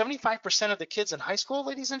 Because 75% of the kids in high school,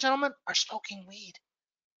 ladies and gentlemen, are smoking weed.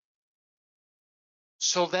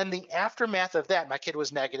 So then the aftermath of that, my kid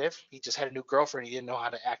was negative. He just had a new girlfriend he didn't know how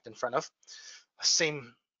to act in front of.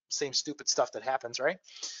 Same stupid stuff that happens, right?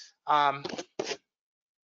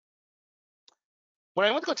 When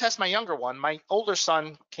I went to go test my younger one, my older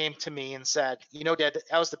son came to me and said, you know, Dad,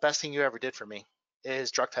 that was the best thing you ever did for me,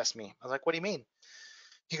 is drug test me. I was like, what do you mean?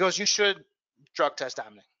 He goes, you should drug test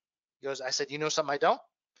Dominic. He goes, I said, you know something I don't?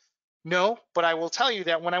 No, but I will tell you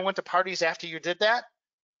that when I went to parties after you did that,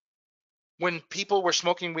 when people were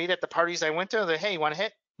smoking weed at the parties I went to, they're like, hey, you want to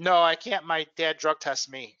hit? No, I can't. My dad drug tests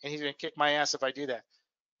me, and he's gonna kick my ass if I do that.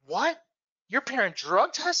 What? Your parent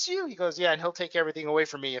drug tests you? He goes, yeah, and he'll take everything away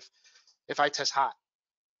from me if I test hot.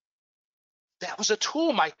 That was a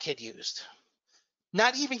tool my kid used.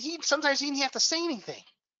 Not even sometimes he didn't have to say anything.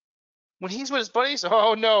 When he's with his buddies,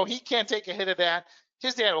 oh no, he can't take a hit of that.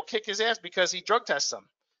 His dad will kick his ass because he drug tests him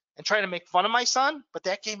and try to make fun of my son, but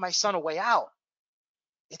that gave my son a way out.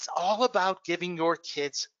 It's all about giving your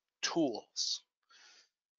kids tools.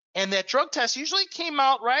 And that drug test usually came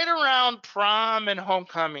out right around prom and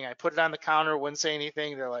homecoming. I put it on the counter, wouldn't say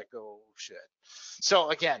anything. They're like, oh shit. So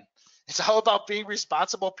again, it's all about being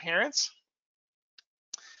responsible parents.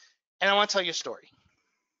 And I want to tell you a story.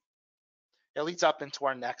 It leads up into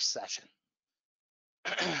our next session.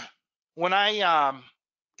 When I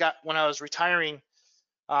was retiring,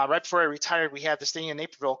 right before I retired, we had this thing in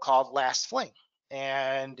Naperville called Last Fling,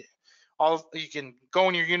 and you can go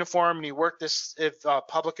in your uniform and you work this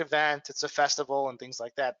public event. It's a festival and things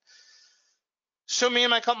like that. So me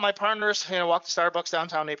and my partners, walk to Starbucks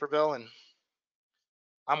downtown Naperville, and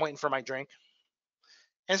I'm waiting for my drink.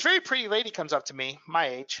 And this very pretty lady comes up to me, my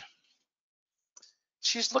age.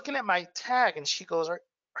 She's looking at my tag and she goes, "Are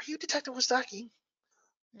you Detective Wistocki?"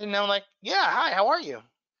 And I'm like, "Yeah, hi, how are you?"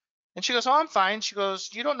 And she goes, "Oh, I'm fine." She goes,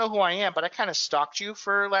 "You don't know who I am, but I kind of stalked you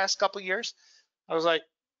for the last couple of years." I was like,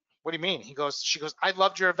 "What do you mean?" She goes, "I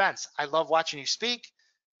loved your events. I love watching you speak.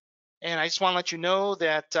 And I just want to let you know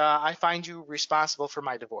that I find you responsible for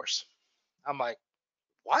my divorce." I'm like,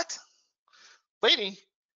 "What? Lady,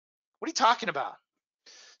 what are you talking about?"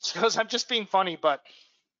 She goes, "I'm just being funny, but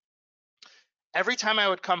every time I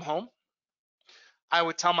would come home, I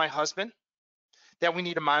would tell my husband that we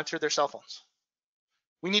need to monitor their cell phones.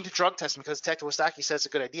 We need to drug test them because Detective Wistocki says it's a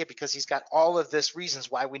good idea because he's got all of this reasons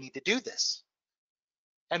why we need to do this."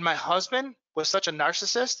 And my husband was such a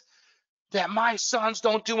narcissist that my sons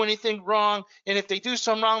don't do anything wrong. And if they do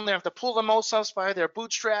something wrong, they have to pull themselves by their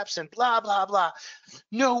bootstraps and blah, blah, blah.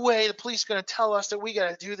 No way the police are going to tell us that we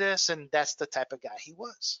got to do this. And that's the type of guy he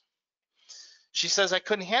was. She says I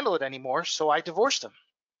couldn't handle it anymore, so I divorced him.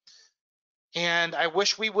 And I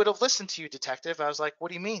wish we would have listened to you, detective. I was like, "What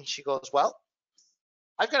do you mean?" She goes, "Well,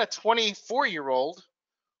 I've got a 24-year-old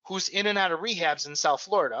who's in and out of rehabs in South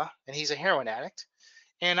Florida, and he's a heroin addict.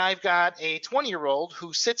 And I've got a 20-year-old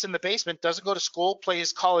who sits in the basement, doesn't go to school,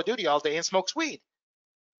 plays Call of Duty all day, and smokes weed.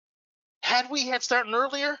 Had we had started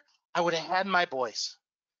earlier, I would have had my boys.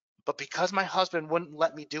 But because my husband wouldn't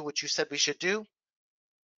let me do what you said we should do,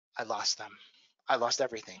 I lost them. I lost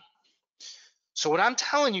everything." So what I'm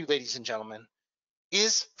telling you, ladies and gentlemen,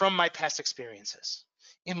 is from my past experiences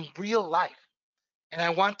in real life. And I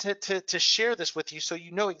want to share this with you so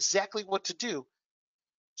you know exactly what to do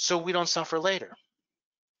so we don't suffer later.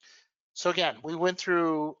 So again, we went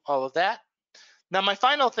through all of that. Now, my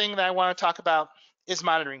final thing that I want to talk about is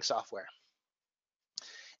monitoring software.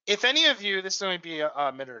 If any of you, this is going to be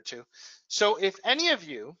a minute or two. So if any of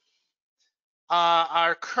you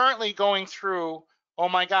are currently going through, oh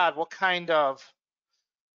my God, what kind of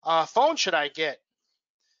phone should I get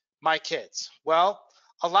my kids? Well,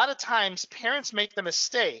 a lot of times parents make the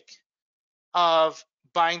mistake of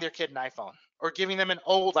buying their kid an iPhone or giving them an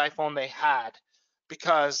old iPhone they had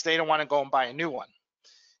because they don't want to go and buy a new one.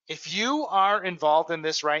 If you are involved in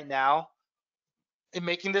this right now, in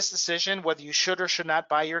making this decision, whether you should or should not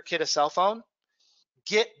buy your kid a cell phone,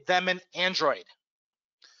 get them an Android.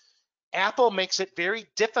 Apple makes it very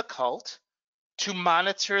difficult to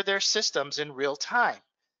monitor their systems in real time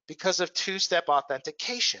because of two-step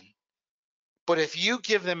authentication. But if you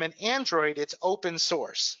give them an Android, it's open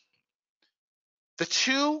source. The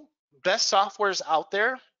two best softwares out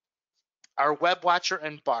there are WebWatcher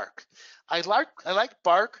and Bark. I like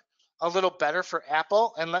Bark a little better for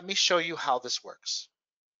Apple, and let me show you how this works.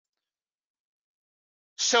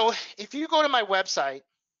 So if you go to my website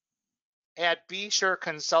at Be Sure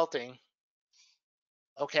Consulting,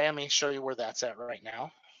 okay, let me show you where that's at right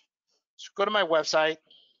now. So go to my website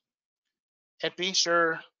at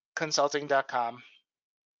BeSureConsulting.com.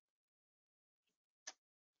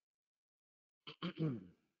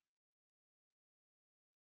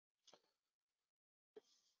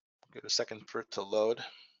 Give a second for it to load.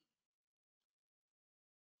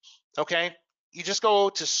 Okay, you just go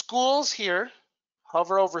to schools here,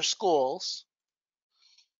 hover over schools,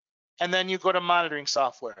 and then you go to monitoring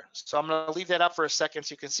software. So I'm going to leave that up for a second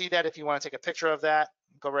so you can see that. If you want to take a picture of that,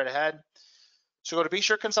 go right ahead. So go to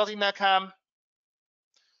BeSureConsulting.com,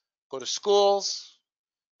 go to schools,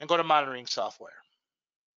 and go to monitoring software.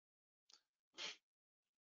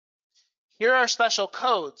 Here are special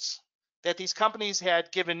codes that these companies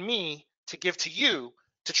had given me to give to you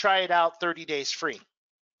to try it out 30 days free.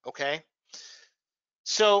 okay?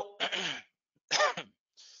 So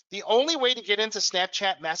the only way to get into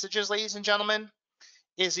Snapchat messages, ladies and gentlemen,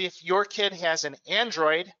 is if your kid has an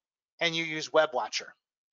Android and you use WebWatcher.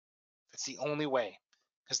 That's the only way,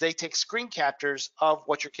 because they take screen captures of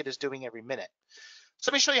what your kid is doing every minute.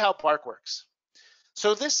 So let me show you how Bark works.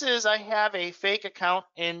 So this is, I have a fake account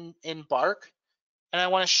in Bark, and I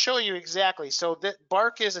want to show you exactly. So that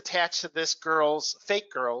Bark is attached to this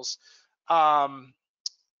fake girl's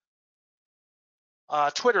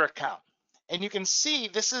Twitter account. And you can see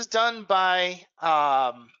this is done by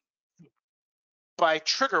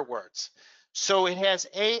trigger words. So it has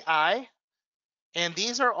AI, and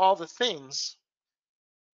these are all the things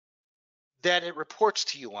that it reports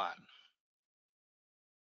to you on.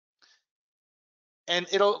 And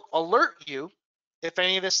it'll alert you if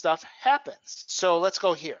any of this stuff happens. So let's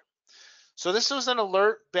go here. So this was an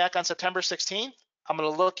alert back on September 16th. I'm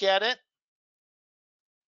going to look at it.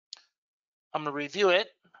 I'm going to review it.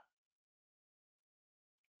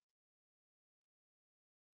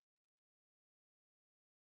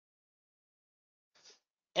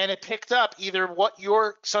 And it picked up either what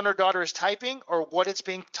your son or daughter is typing or what it's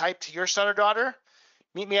being typed to your son or daughter.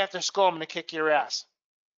 Meet me after school. I'm going to kick your ass.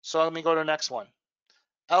 So let me go to the next one.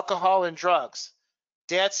 Alcohol and drugs.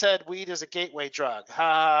 Dad said weed is a gateway drug. Ha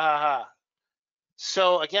ha ha ha.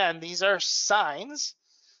 So again, these are signs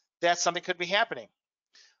that something could be happening.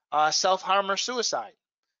 Self-harm or suicide.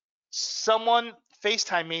 Someone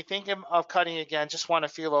FaceTime me thinking of cutting again, just want to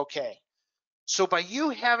feel okay. So by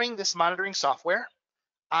you having this monitoring software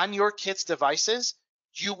on your kids' devices,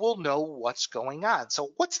 you will know what's going on.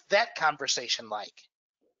 So what's that conversation like?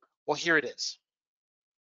 Well, here it is.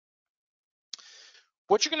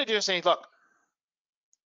 What you're going to do is say, look,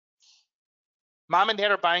 mom and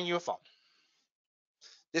dad are buying you a phone.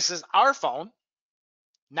 This is our phone,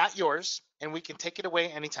 not yours, and we can take it away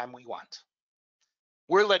anytime we want.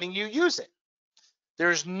 We're letting you use it.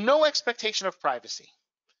 There's no expectation of privacy.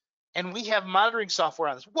 And we have monitoring software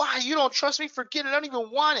on this. Why? You don't trust me? Forget it. I don't even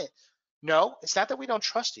want it. No, it's not that we don't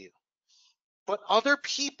trust you. But other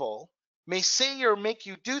people may say or make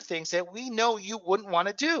you do things that we know you wouldn't want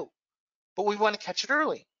to do. But we want to catch it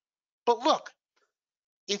early. But look,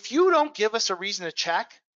 if you don't give us a reason to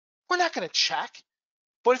check, we're not going to check.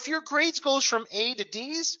 But if your grades goes from A to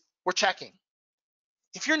D's, we're checking.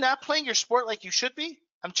 If you're not playing your sport like you should be,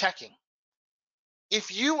 I'm checking.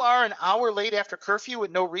 If you are an hour late after curfew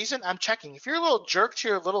with no reason, I'm checking. If you're a little jerk to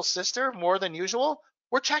your little sister more than usual,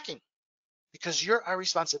 we're checking. Because you're our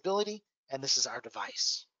responsibility and this is our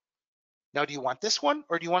device. Now, do you want this one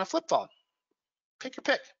or do you want a flip phone? Pick your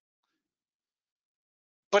pick.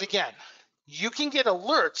 But again, you can get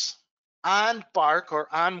alerts on Bark or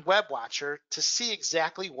on WebWatcher to see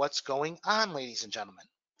exactly what's going on, ladies and gentlemen.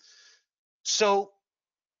 So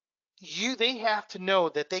they have to know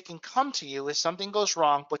that they can come to you if something goes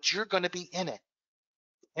wrong, but you're going to be in it.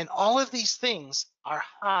 And all of these things are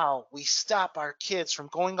how we stop our kids from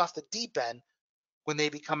going off the deep end when they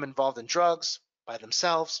become involved in drugs by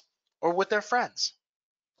themselves or with their friends.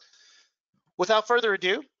 Without further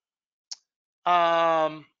ado,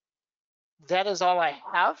 that is all I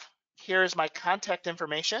have. Here is my contact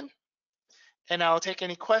information, and I'll take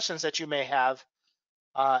any questions that you may have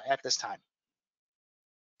at this time.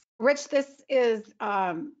 Rich, this is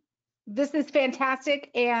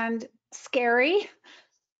fantastic and scary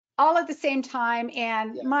all at the same time.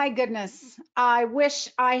 And Yeah. my goodness, I wish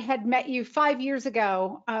I had met you 5 years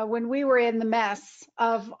ago when we were in the mess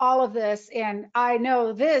of all of this. And I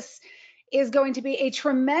know this is going to be a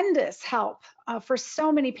tremendous help for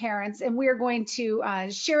so many parents. And we are going to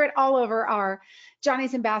share it all over our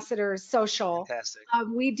Johnny's Ambassadors social. Fantastic.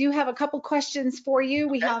 We do have a couple questions for you.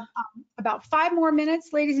 We Okay. have about 5 more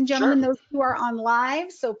minutes, ladies and Sure. gentlemen, those who are on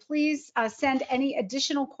live. So please send any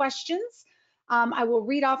additional questions. I will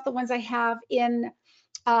read off the ones I have in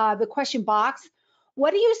the question box.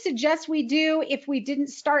 What do you suggest we do if we didn't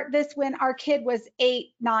start this when our kid was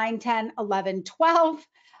 8, 9, 10, 11, 12?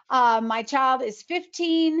 My child is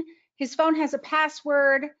 15. His phone has a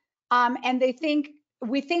password, and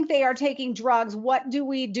we think they are taking drugs. What do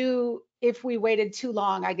we do if we waited too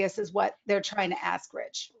long? I guess is what they're trying to ask,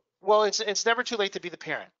 Rich. Well, it's never too late to be the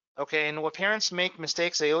parent. Okay. And when parents make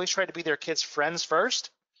mistakes, they always try to be their kids' friends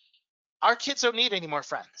first. Our kids don't need any more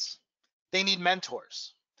friends. They need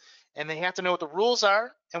mentors. And they have to know what the rules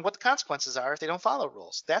are and what the consequences are if they don't follow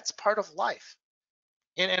rules. That's part of life.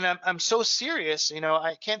 And I'm so serious,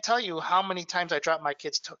 I can't tell you how many times I drop my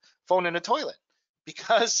kid's phone in the toilet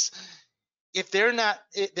because if they're not,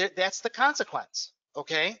 that's the consequence.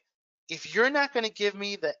 Okay. if you're not going to give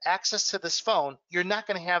me the access to this phone, you're not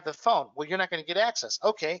going to have the phone. Well, you're not going to get access.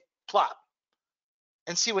 Okay, plop,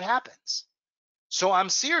 and see what happens. So I'm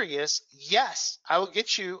serious. Yes, I will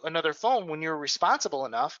get you another phone when you're responsible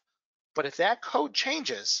enough. But if that code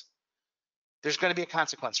changes, there's going to be a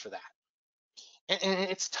consequence for that. And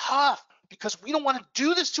it's tough because we don't want to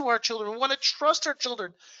do this to our children. We want to trust our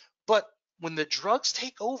children. But when the drugs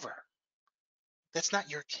take over, that's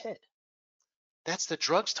not your kid. That's the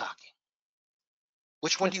drugs talking.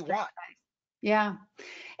 Which one do That's you very want? nice. Yeah.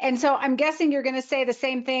 And so I'm guessing you're going to say the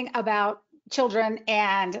same thing about children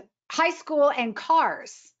and high school and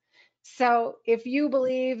cars. So if you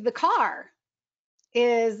believe the car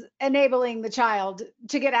is enabling the child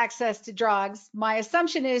to get access to drugs, my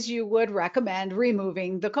assumption is you would recommend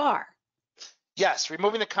removing the car. Yes,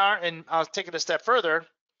 removing the car, and I'll take it a step further.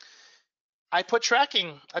 I put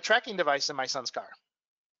a tracking device in my son's car.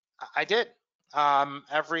 I did.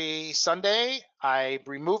 Every Sunday, I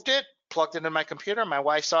removed it, plugged it in my computer. My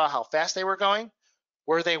wife saw how fast they were going,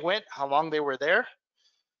 where they went, how long they were there.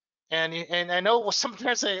 And I know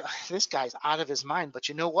sometimes say this guy's out of his mind, but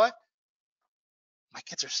you know what? My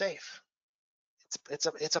kids are safe.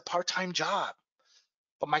 It's a part-time job,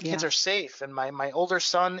 but my kids Yeah. are safe. And my older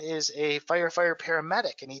son is a firefighter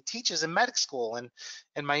paramedic, and he teaches in medic school.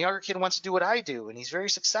 And my younger kid wants to do what I do, and he's very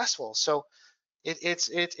successful. So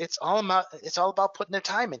it's all about putting their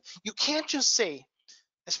time in. You can't just say,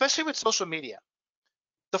 especially with social media,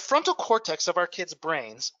 the frontal cortex of our kids'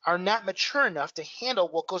 brains are not mature enough to handle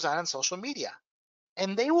what goes on social media.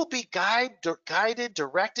 And they will be guided,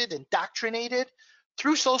 directed, indoctrinated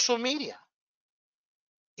through social media.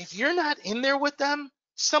 If you're not in there with them,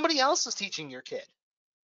 somebody else is teaching your kid.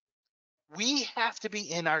 We have to be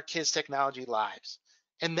in our kids' technology lives,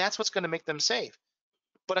 and that's what's going to make them safe.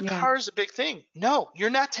 But a Yeah. car is a big thing. No, you're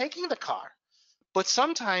not taking the car. But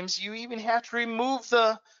sometimes you even have to remove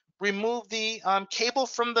the cable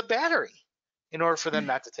from the battery in order for them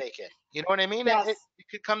not to take it. You know what I mean? It, Yes. it, it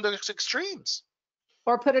could come to extremes,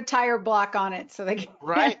 Or put a tire block on it so they can,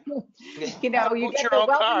 right? you Boot get your the, own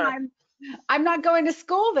well, then car. I'm not going to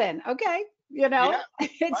school then. Okay. Yeah,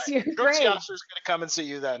 It's right. your Truancy grade. officer's going to come and see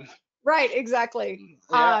you then. Right, exactly.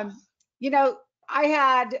 Yeah. You know, I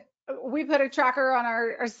had we put a tracker on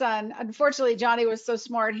our son. Unfortunately, Johnny was so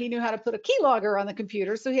smart, he knew how to put a keylogger on the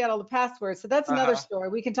computer, so he had all the passwords. So that's another Uh-huh. story.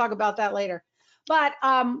 We can talk about that later. But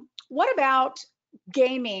what about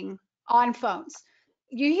gaming on phones?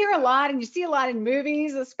 You hear a Yeah. lot and you see a lot in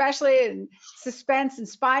movies, especially in suspense and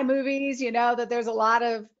spy movies, that there's a lot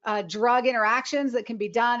of drug interactions that can be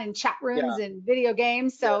done in chat Yeah. rooms and video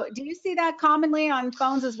games. Yeah. So do you see that commonly on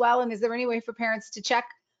phones as well? And is there any way for parents to check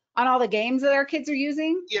on all the games that their kids are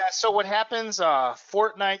using? Yeah. So what happens?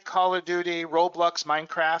 Fortnite, Call of Duty, Roblox,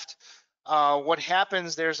 Minecraft. What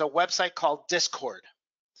happens? There's a website called Discord.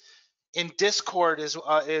 In Discord is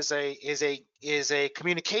a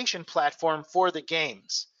communication platform for the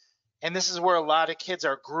games, and this is where a lot of kids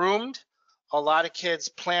are groomed. A lot of kids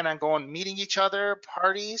plan on going meeting each other,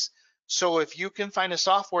 parties. So if you can find a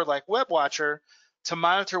software like WebWatcher to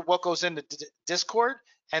monitor what goes into Discord,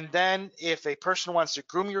 and then if a person wants to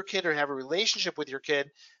groom your kid or have a relationship with your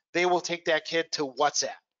kid, they will take that kid to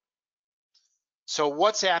WhatsApp. So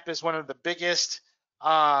WhatsApp is one of the biggest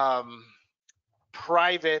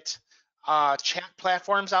private chat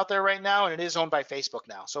platforms out there right now, and it is owned by Facebook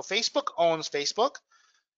now. So Facebook owns Facebook,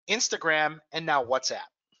 Instagram, and now WhatsApp.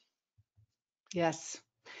 Yes.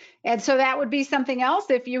 And so that would be something else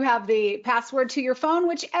if you have the password to your phone,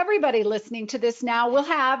 which everybody listening to this now will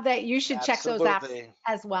have, that you should check those apps Absolutely.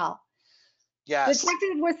 as well. Yes.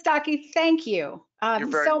 Detective Wistocki, thank you You're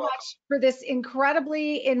very so welcome. much for this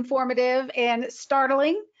incredibly informative and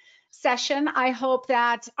startling session. I hope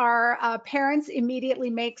that our parents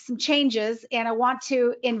immediately make some changes, and I want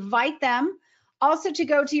to invite them also to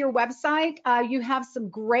go to your website. You have some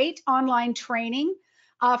great online training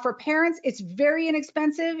for parents. It's very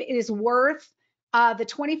inexpensive. It is worth the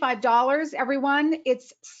 $25, everyone.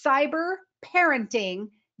 It's cyberparenting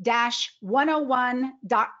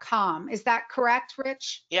 101.com. Is that correct,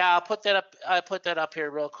 Rich? Yeah, I put that up here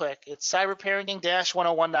real quick. It's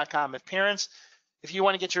cyberparenting-101.com. If you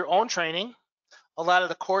want to get your own training, a lot of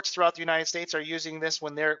the courts throughout the United States are using this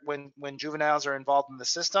when juveniles are involved in the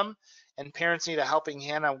system and parents need a helping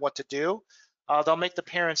hand on what to do. They'll make the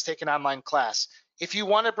parents take an online class. If you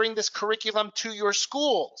want to bring this curriculum to your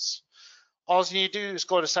schools, all you need to do is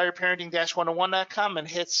go to cyberparenting-101.com and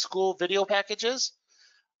hit school video packages.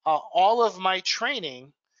 All of my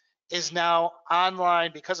training is now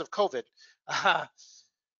online because of COVID.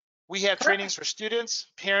 We have trainings Perfect. for students,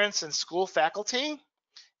 parents, and school faculty.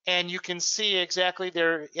 and you can see exactly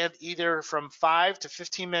they're either from 5 to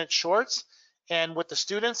 15-minute shorts. And with the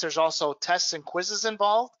students, there's also tests and quizzes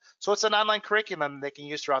involved. So it's an online curriculum they can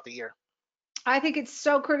use throughout the year. I think it's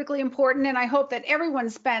so critically important, and I hope that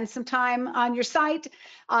everyone spends some time on your site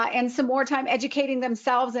and some more time educating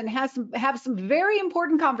themselves and have some very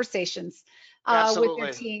important conversations with their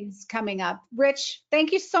Absolutely. teens coming up. Rich,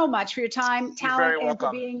 thank you so much for your time, You're talent, very and for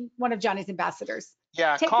welcome. being one of Johnny's ambassadors.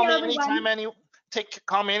 Yeah, Take call care, me everyone. anytime.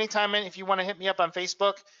 Call me anytime. If you want to hit me up on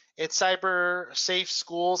Facebook, it's Cyber Safe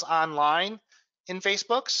Schools Online in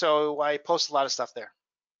Facebook. So I post a lot of stuff there.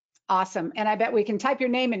 Awesome. And I bet we can type your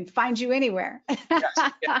name and find you anywhere.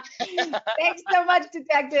 Yes. Yeah. Thanks so much,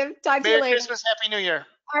 Detective. Talk to you Merry later. Christmas, Happy New Year.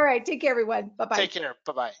 All right. Take care, everyone. Bye bye. Take care.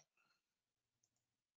 Bye bye.